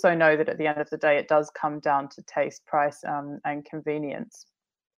we also know that at the end of the day, it does come down to taste, price, and convenience.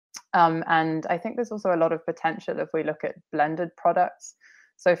 And I think there's also a lot of potential if we look at blended products.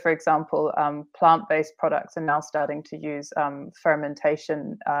 So for example, plant-based products are now starting to use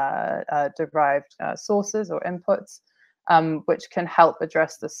fermentation derived sources or inputs, which can help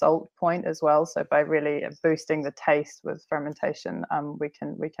address the salt point as well. So by really boosting the taste with fermentation, we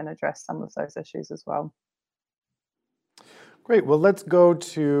can address some of those issues as well. Great. Well, let's go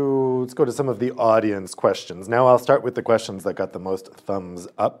to some of the audience questions. Now I'll start with the questions that got the most thumbs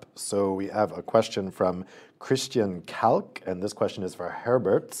up. So we have a question from Christian Kalk, and this question is for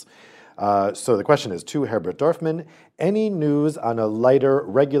Herberts. So the question is to Herbert Dorfman, any news on a lighter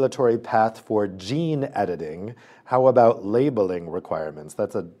regulatory path for gene editing? How about labeling requirements?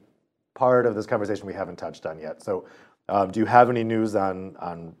 That's a part of this conversation we haven't touched on yet. So do you have any news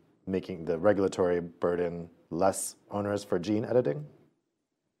on making the regulatory burden less onerous for gene editing?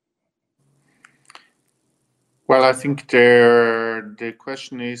 Well, I think the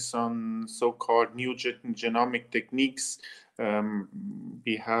question is on so-called new genomic techniques.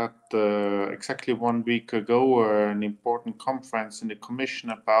 We had exactly 1 week ago an important conference in the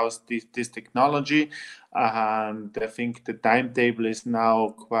Commission about this technology, and I think the timetable is now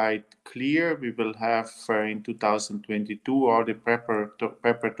quite clear. We will have in 2022 all the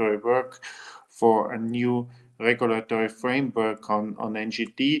preparatory work for a new regulatory framework on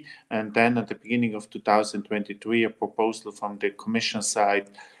NGT, and then at the beginning of 2023, a proposal from the Commission side.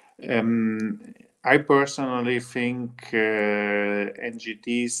 I personally think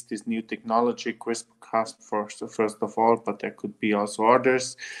NGTs, this new technology, CRISPR-Cas first of all, but there could be also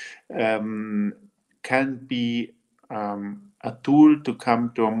others, can be a tool to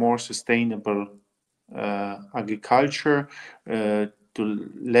come to a more sustainable agriculture, to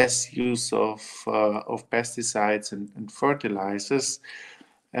less use of pesticides and fertilizers.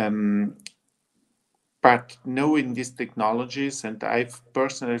 But knowing these technologies, and I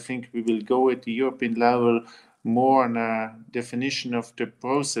personally think we will go at the European level more on a definition of the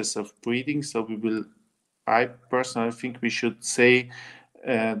process of breeding. So I personally think we should say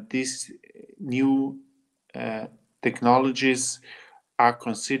these new technologies are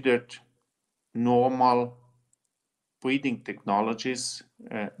considered normal breeding technologies,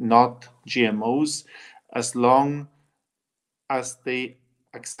 not GMOs, as long as they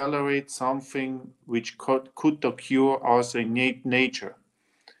accelerate something which could occur also in nature.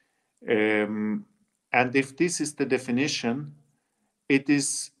 And if this is the definition, it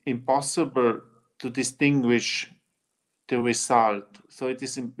is impossible to distinguish the result. So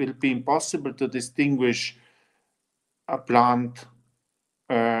will be impossible to distinguish a plant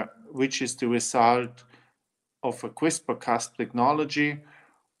which is the result of a CRISPR-Cas technology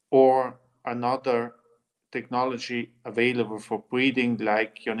or another technology available for breeding,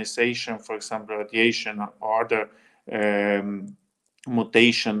 like ionization, for example, radiation, or other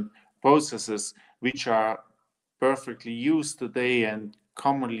mutation processes, which are perfectly used today and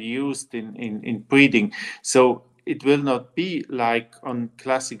commonly used in breeding. So it will not be like on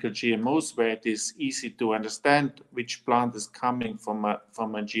classical GMOs, where it is easy to understand which plant is coming from a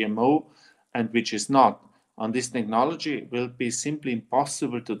GMO and which is not. On this technology, it will be simply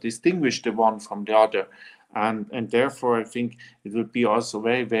impossible to distinguish the one from the other. And therefore, I think it will be also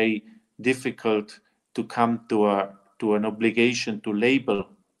very, very difficult to come to an obligation to label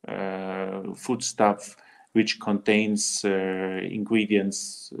foodstuff which contains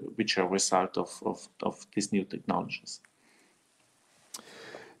ingredients which are a result of these new technologies.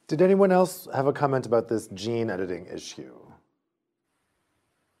 Did anyone else have a comment about this gene editing issue?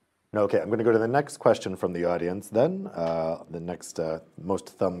 No, okay, I'm going to go to the next question from the audience then. The next most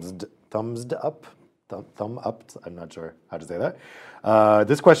thumbs up, I'm not sure how to say that.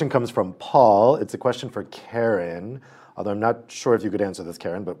 This question comes from Paul. It's a question for Karen, although I'm not sure if you could answer this,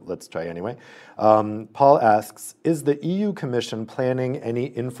 Karen, but let's try anyway. Paul asks, is the EU Commission planning any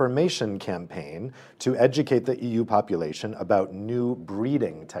information campaign to educate the EU population about new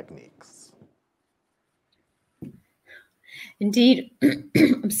breeding techniques? Indeed.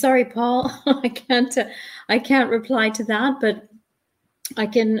 I'm sorry, Paul. I can't reply to that, but I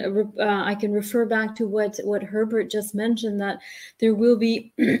can refer back to what Herbert just mentioned, that there will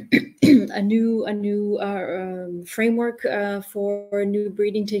be a new framework for a new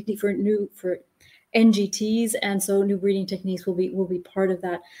breeding technique for NGTs, and so new breeding techniques will be part of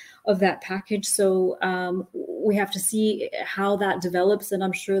that package. So we have to see how that develops, and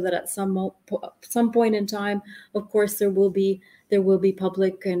I'm sure that at some point in time, of course, there will be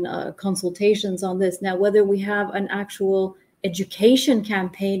public and consultations on this. Now, whether we have an actual education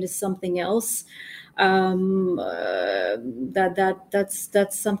campaign is something else. That's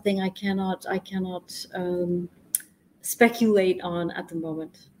something I cannot speculate on at the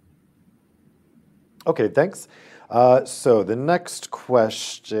moment. Okay, thanks. So the next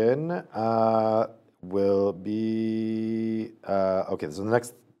question will be, okay, so the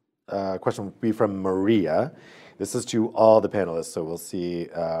next question will be from Maria. This is to all the panelists, so we'll see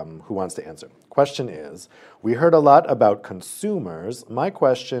who wants to answer. Question is, we heard a lot about consumers. My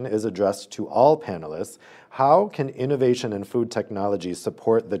question is addressed to all panelists. How can innovation in food technology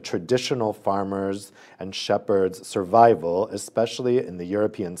support the traditional farmers and shepherds' survival, especially in the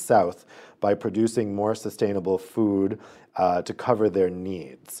European South, by producing more sustainable food to cover their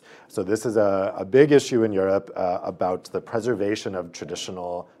needs? So this is a big issue in Europe about the preservation of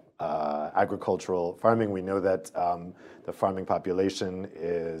traditional agricultural farming. We know that the farming population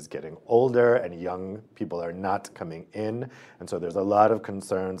is getting older and young people are not coming in. And so there's a lot of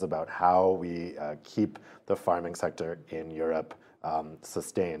concerns about how we keep the farming sector in Europe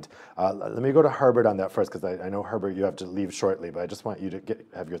sustained. Let me go to Herbert on that first, because I know, Herbert, you have to leave shortly, but I just want you to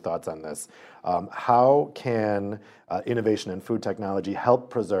have your thoughts on this. How can innovation in food technology help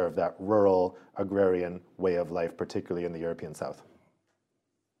preserve that rural agrarian way of life, particularly in the European South?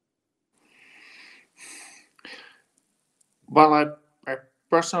 Well, I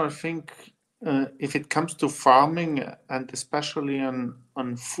personally think if it comes to farming, and especially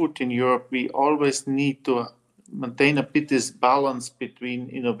on food in Europe, we always need to maintain a bit this balance between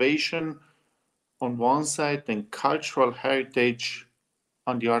innovation on one side and cultural heritage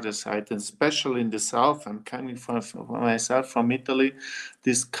on the other side. And especially in the South, I'm coming from myself from Italy,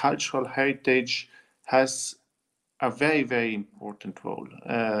 this cultural heritage has a very, very important role.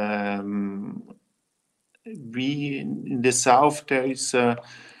 We in the South, there is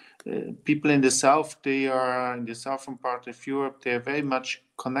people in the South, they are in the southern part of Europe, they are very much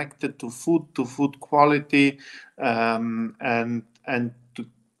connected to food quality, and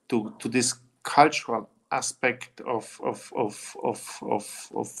to this cultural aspect of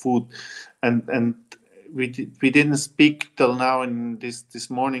food. And we didn't speak till now in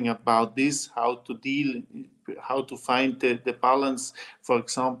this morning about this, how to find the balance, for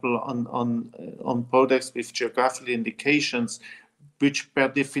example, on products with geographical indications, which per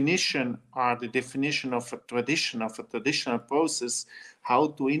definition are the definition of a traditional process, how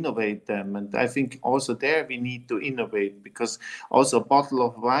to innovate them. And I think also there we need to innovate, because also a bottle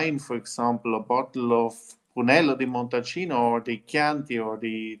of wine, for example, a bottle of Brunello di Montalcino or the Chianti or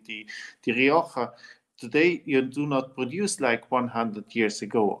the Rioja, today you do not produce like 100 years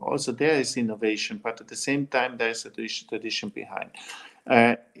ago. Also there is innovation, but at the same time there is a tradition behind.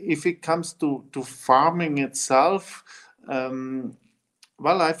 If it comes to farming itself,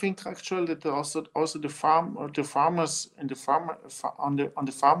 well, I think actually that also the farmers and on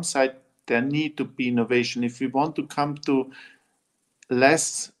the farm side, there need to be innovation. If we want to come to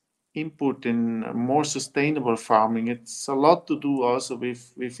less input in more sustainable farming, it's a lot to do also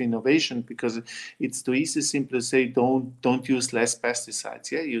with innovation, because it's too easy simply to say don't use less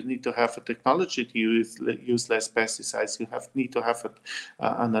pesticides. Yeah, you need to have a technology to use less pesticides. You need to have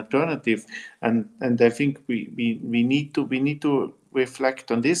an alternative, and I think we need to reflect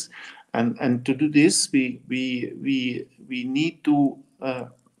on this, and to do this we need to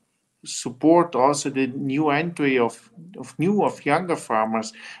support also the new entry of younger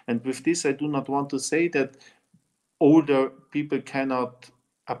farmers. And with this, I do not want to say that older people cannot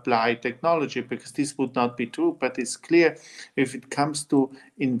apply technology, because this would not be true. But it's clear, if it comes to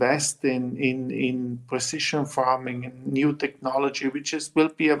invest in precision farming and new technology, which will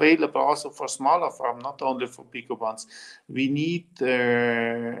be available also for smaller farms, not only for bigger ones, we need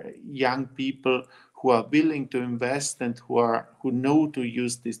young people who are willing to invest and who know to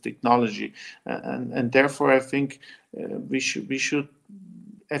use this technology, and therefore I think we should.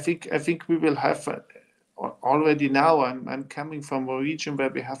 I think we will have already now. I'm coming from a region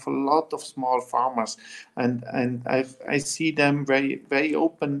where we have a lot of small farmers, and I see them very, very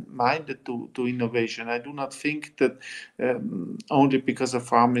open-minded to innovation. I do not think that only because a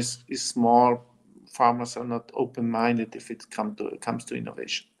farm is small, farmers are not open-minded if it comes to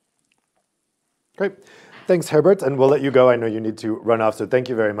innovation. Great. Thanks, Herbert, and we'll let you go. I know you need to run off, so thank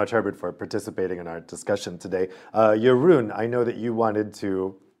you very much, Herbert, for participating in our discussion today. Jeroen, I know that you wanted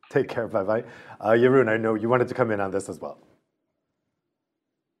to take care of Bye-bye. Jeroen, I know you wanted to come in on this as well.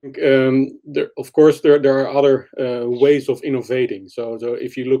 Of course, there are other ways of innovating. So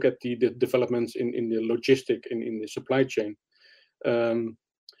if you look at the developments in the logistic, in the supply chain,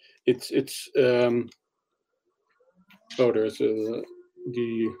 there's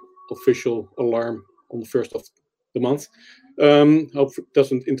the official alarm on the 1st of the month. Hope it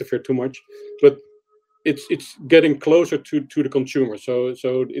doesn't interfere too much, but it's getting closer to the consumer. So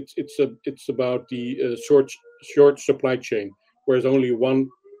it's about the short supply chain, where there's only one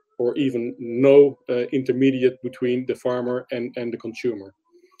or even no intermediate between the farmer and the consumer.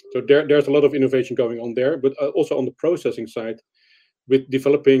 So there's a lot of innovation going on there, but also on the processing side, with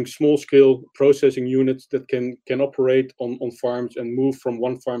developing small-scale processing units that can operate on farms and move from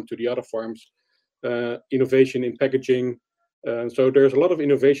one farm to the other farms. Innovation in packaging. So there's a lot of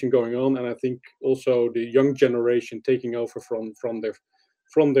innovation going on, and I think also the young generation taking over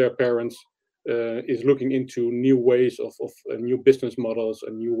from their parents is looking into new ways of new business models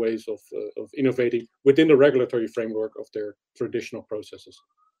and new ways of innovating within the regulatory framework of their traditional processes.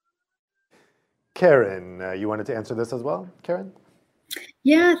 Karen, you wanted to answer this as well, Karen?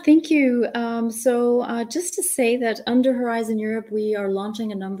 Yeah, thank you. Just to say that under Horizon Europe, we are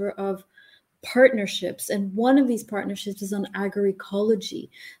launching a number of partnerships, and one of these partnerships is on agroecology.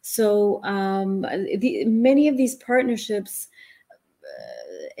 So many of these partnerships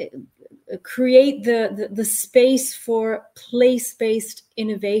create the space for place-based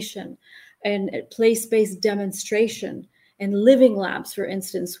innovation and place-based demonstration and living labs, for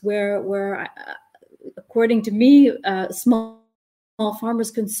instance, where according to me, small farmers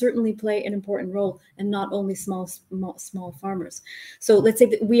can certainly play an important role, and not only small farmers. So let's say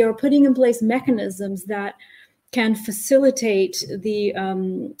that we are putting in place mechanisms that can facilitate the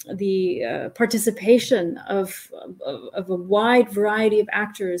participation of a wide variety of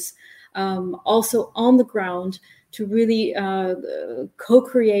actors, also on the ground, to really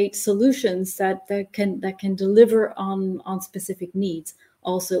co-create solutions that can deliver on specific needs,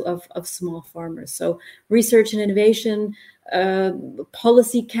 also of small farmers. So research and innovation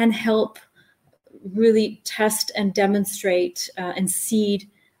policy can help really test and demonstrate and seed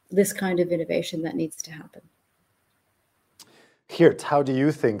this kind of innovation that needs to happen. Geert, how do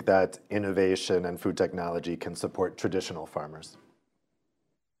you think that innovation and food technology can support traditional farmers?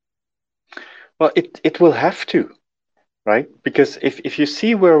 Well, it will have to, right? Because if you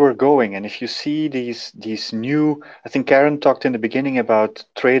see where we're going, and if you see these new, I think Karen talked in the beginning about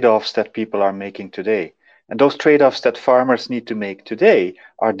trade-offs that people are making today. And those trade-offs that farmers need to make today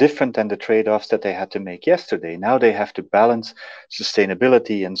are different than the trade-offs that they had to make yesterday. Now they have to balance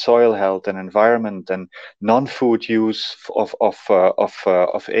sustainability and soil health and environment and non-food use of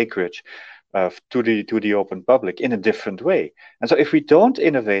acreage to the open public in a different way. And so if we don't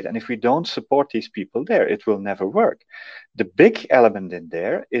innovate and if we don't support these people there, it will never work. The big element in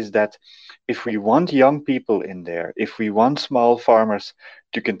there is that if we want young people in there, if we want small farmers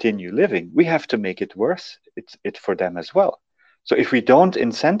to continue living, we have to make it worth it for them as well. So if we don't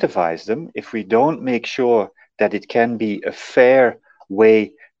incentivize them, if we don't make sure that it can be a fair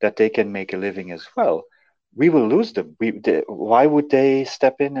way that they can make a living as well, we will lose them. Why would they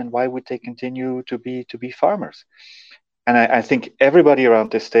step in, and why would they continue to be farmers? And I think everybody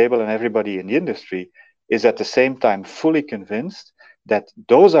around this table and everybody in the industry is at the same time fully convinced that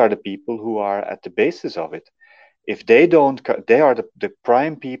those are the people who are at the basis of it. If they don't, they are the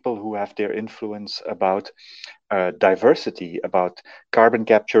prime people who have their influence about diversity, about carbon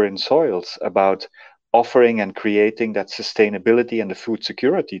capture in soils, about offering and creating that sustainability and the food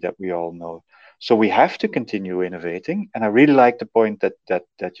security that we all know. So we have to continue innovating. And I really like the point that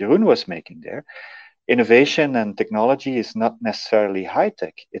Jeroen was making there. Innovation and technology is not necessarily high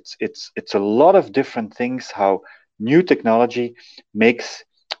tech. It's a lot of different things, how new technology makes,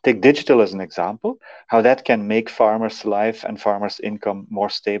 take digital as an example, how that can make farmers' life and farmers' income more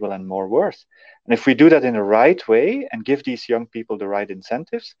stable and more worth. And if we do that in the right way and give these young people the right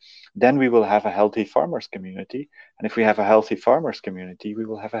incentives, then we will have a healthy farmers community. And if we have a healthy farmers community, we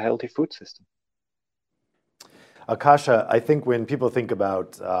will have a healthy food system. Akasha, I think when people think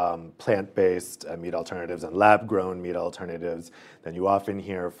about plant-based meat alternatives and lab-grown meat alternatives, then you often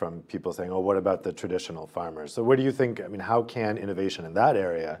hear from people saying, oh, what about the traditional farmers? So what do you think, I mean, how can innovation in that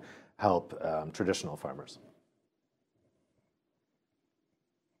area help traditional farmers?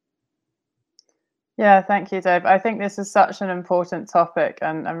 Yeah, thank you, Dave. I think this is such an important topic,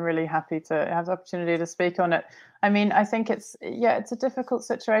 and I'm really happy to have the opportunity to speak on it. I mean, I think it's a difficult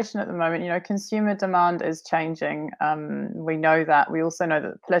situation at the moment. You know, consumer demand is changing. We know that. We also know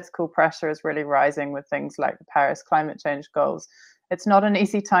that political pressure is really rising with things like the Paris climate change goals. It's not an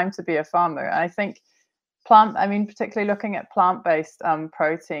easy time to be a farmer. I think particularly looking at plant-based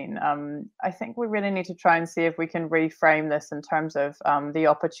protein, I think we really need to try and see if we can reframe this in terms of the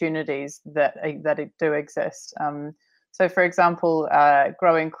opportunities that do exist. So, for example,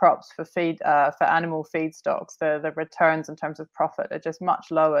 growing crops for animal feedstocks, the returns in terms of profit are just much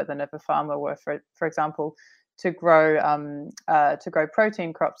lower than if a farmer were, for example, to grow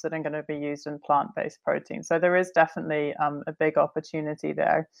protein crops that are going to be used in plant-based protein. So there is definitely a big opportunity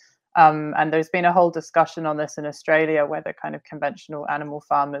there. And there's been a whole discussion on this in Australia, where the kind of conventional animal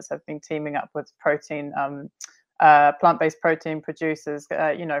farmers have been teaming up with protein plant-based protein producers,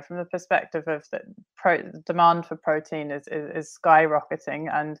 you know, from the perspective of the demand for protein is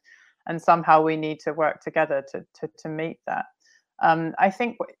skyrocketing, and somehow we need to work together to meet that. I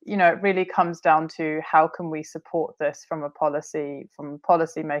think, you know, it really comes down to how can we support this from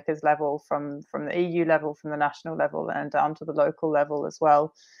policymakers level, from the EU level, from the national level, and down to the local level as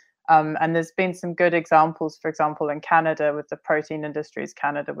well. And there's been some good examples, for example, in Canada with the Protein Industries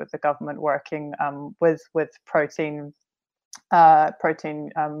Canada, with the government working with protein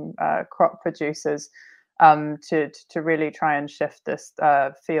crop producers to really try and shift this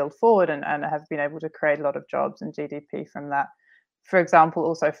field forward, and have been able to create a lot of jobs and GDP from that. For example,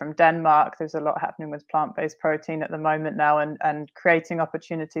 also from Denmark, there's a lot happening with plant-based protein at the moment now, and creating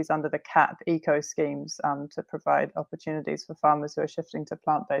opportunities under the CAP eco schemes to provide opportunities for farmers who are shifting to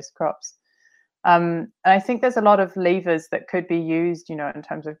plant-based crops. And I think there's a lot of levers that could be used, you know, in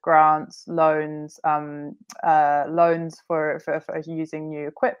terms of grants, loans, loans for using new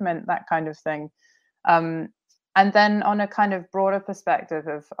equipment, that kind of thing. And then on a kind of broader perspective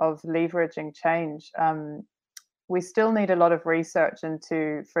of leveraging change, we still need a lot of research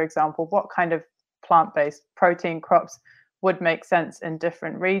into, for example, what kind of plant-based protein crops would make sense in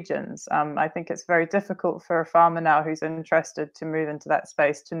different regions. I think it's very difficult for a farmer now who's interested to move into that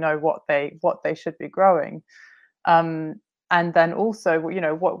space to know what they should be growing. And then also, you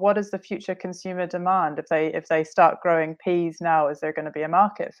know, what is the future consumer demand? If they start growing peas now, is there going to be a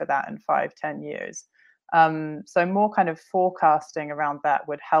market for that in 5-10 years? So more kind of forecasting around that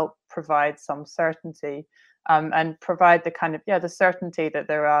would help provide some certainty. And provide the kind of the certainty that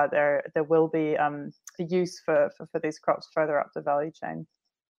there will be a use for these crops further up the value chain.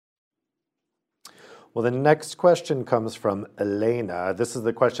 Well, the next question comes from Elena. This is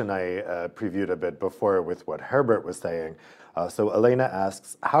the question I previewed a bit before with what Herbert was saying. So Elena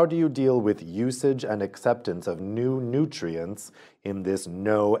asks, how do you deal with usage and acceptance of new nutrients in this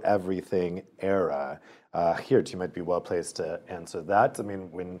know everything era? Geert, you might be well placed to answer that. I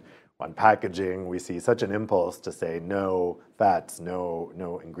mean, on packaging, we see such an impulse to say no fats,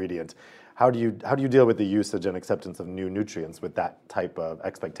 no ingredient. How do you deal with the usage and acceptance of new nutrients with that type of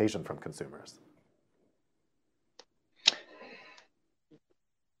expectation from consumers?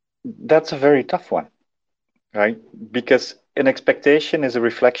 That's a very tough one, right? Because an expectation is a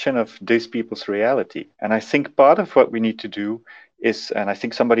reflection of these people's reality. And I think part of what we need to do is, and I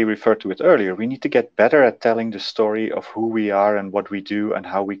think somebody referred to it earlier, we need to get better at telling the story of who we are and what we do and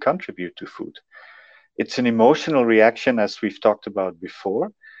how we contribute to food. It's an emotional reaction, as we've talked about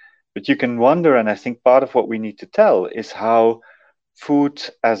before, but you can wonder, and I think part of what we need to tell is how food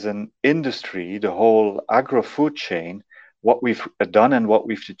as an industry, the whole agro-food chain, what we've done and what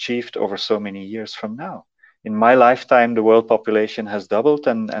we've achieved over so many years from now. In my lifetime, the world population has doubled,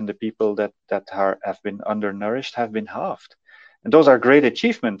 and the people that have been undernourished have been halved. And those are great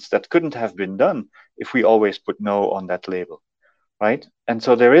achievements that couldn't have been done if we always put no on that label, right? And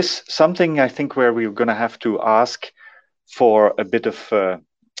so there is something, I think, where we're going to have to ask for a bit of,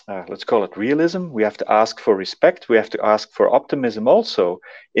 let's call it realism. We have to ask for respect. We have to ask for optimism also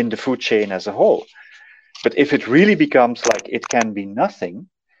in the food chain as a whole. But if it really becomes like it can be nothing,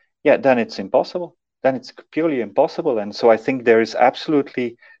 yeah, then it's impossible. Then it's purely impossible. And so I think there is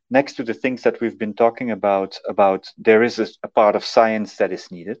absolutely, next to the things that we've been talking about there is a part of science that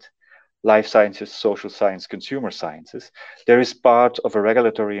is needed, life sciences, social science, consumer sciences. There is part of a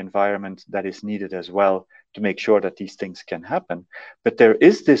regulatory environment that is needed as well to make sure that these things can happen. But there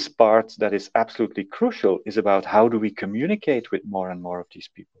is this part that is absolutely crucial, is about how do we communicate with more and more of these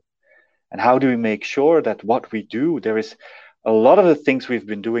people? And how do we make sure that what we do, there is a lot of the things we've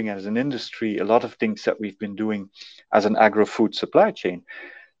been doing as an industry, a lot of things that we've been doing as an agro-food supply chain,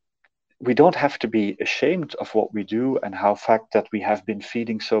 we don't have to be ashamed of what we do and how fact that we have been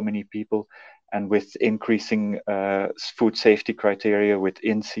feeding so many people, and with increasing food safety criteria, with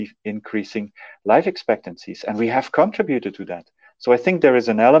increasing life expectancies. And we have contributed to that. So I think there is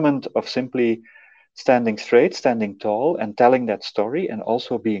an element of simply standing straight, standing tall, and telling that story, and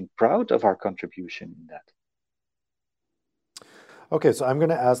also being proud of our contribution in that. Okay, so I'm going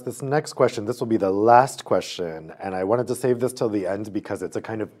to ask this next question. This will be the last question, and I wanted to save this till the end because it's a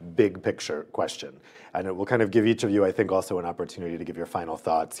kind of big picture question, and it will kind of give each of you, I think, also an opportunity to give your final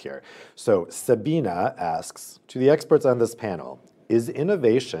thoughts here. So Sabina asks, to the experts on this panel, is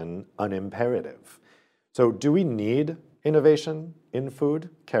innovation an imperative? So do we need innovation in food?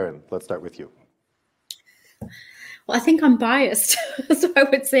 Karen, let's start with you. Well, I think I'm biased, so I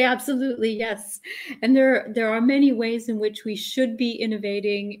would say absolutely yes. And there are many ways in which we should be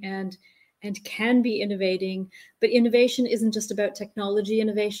innovating and can be innovating. But innovation isn't just about technology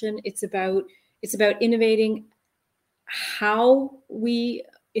innovation. It's about innovating how we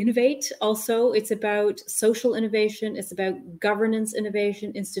innovate. Also, it's about social innovation, it's about governance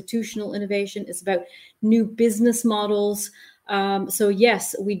innovation, institutional innovation, it's about new business models. So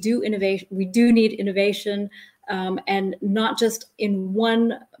yes, we do innovate. We do need innovation, and not just in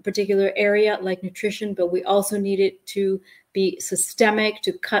one particular area like nutrition, but we also need it to be systemic,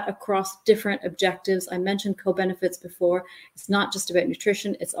 to cut across different objectives. I mentioned co-benefits before. It's not just about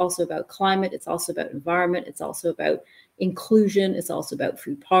nutrition. It's also about climate. It's also about environment. It's also about inclusion. It's also about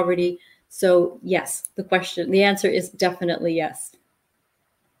food poverty. So yes, the answer is definitely yes.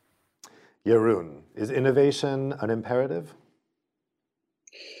 Jeroen, is innovation an imperative?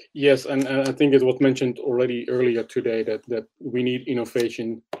 Yes, and I think it was mentioned already earlier today that we need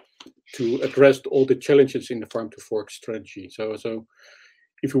innovation to address all the challenges in the farm to fork strategy. So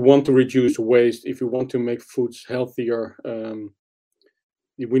if you want to reduce waste, if you want to make foods healthier,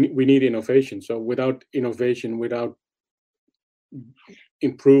 we need innovation. So without innovation, without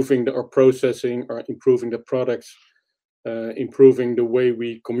improving our processing or improving the products, improving the way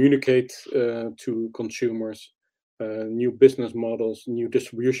we communicate to consumers, new business models, new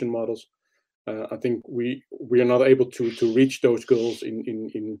distribution models, I think we are not able to reach those goals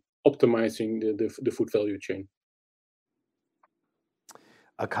in optimizing the food value chain.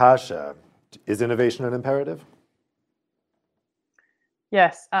 Akasha, is innovation an imperative?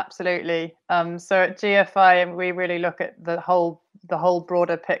 Yes, absolutely. So at GFI, we really look at the whole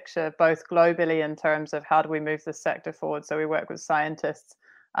broader picture, both globally in terms of how do we move the sector forward. So we work with scientists,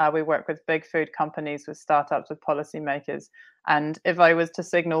 we work with big food companies, with startups, with policymakers. And if I was to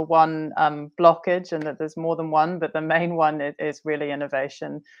signal one blockage, and that there's more than one, but the main one is really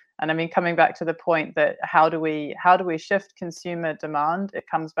innovation. And I mean, coming back to the point that how do we shift consumer demand? It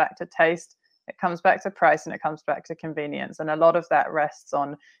comes back to taste, it comes back to price, and it comes back to convenience. And a lot of that rests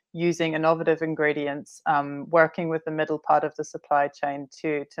on using innovative ingredients, working with the middle part of the supply chain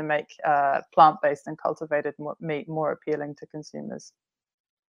to make plant-based and cultivated meat more appealing to consumers.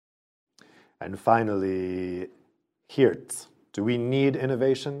 And finally, Geert, do we need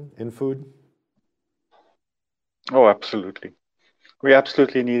innovation in food? Oh, absolutely. We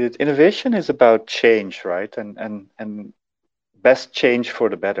absolutely need it. Innovation is about change, right? And best change for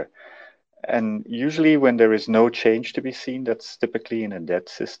the better. And usually when there is no change to be seen, that's typically in a dead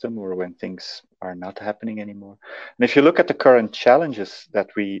system or when things are not happening anymore. And if you look at the current challenges that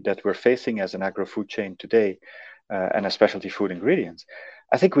we're facing as an agro-food chain today, and as specialty food ingredients,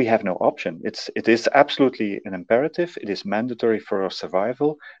 I think we have no option. It is absolutely an imperative. It is mandatory for our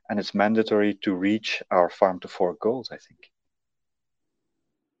survival, and it's mandatory to reach our farm to fork goals, I think.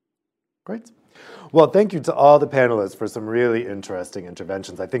 Great. Well, thank you to all the panelists for some really interesting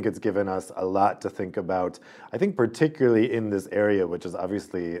interventions. I think it's given us a lot to think about, I think particularly in this area, which is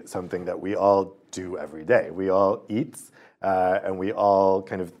obviously something that we all do every day. We all eat, and we all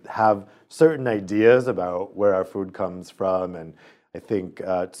kind of have certain ideas about where our food comes from. And I think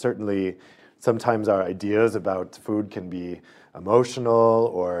certainly sometimes our ideas about food can be emotional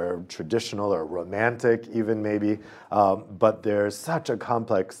or traditional or romantic even maybe, but there's such a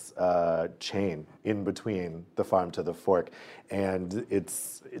complex chain in between the farm to the fork. And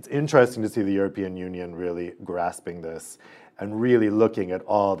it's interesting to see the European Union really grasping this and really looking at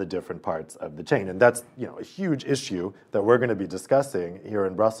all the different parts of the chain. And that's, a huge issue that we're going to be discussing here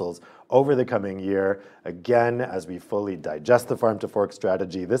in Brussels over the coming year. Again, as we fully digest the farm to fork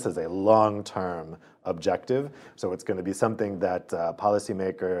strategy, this is a long-term objective. So it's going to be something that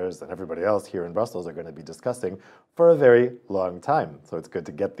policymakers and everybody else here in Brussels are going to be discussing for a very long time. So it's good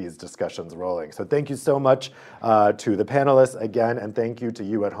to get these discussions rolling. So thank you so much to the panelists again, and thank you to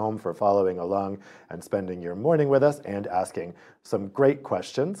you at home for following along and spending your morning with us and asking some great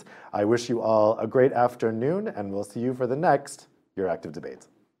questions. I wish you all a great afternoon, and we'll see you for the next EURACTIV debate.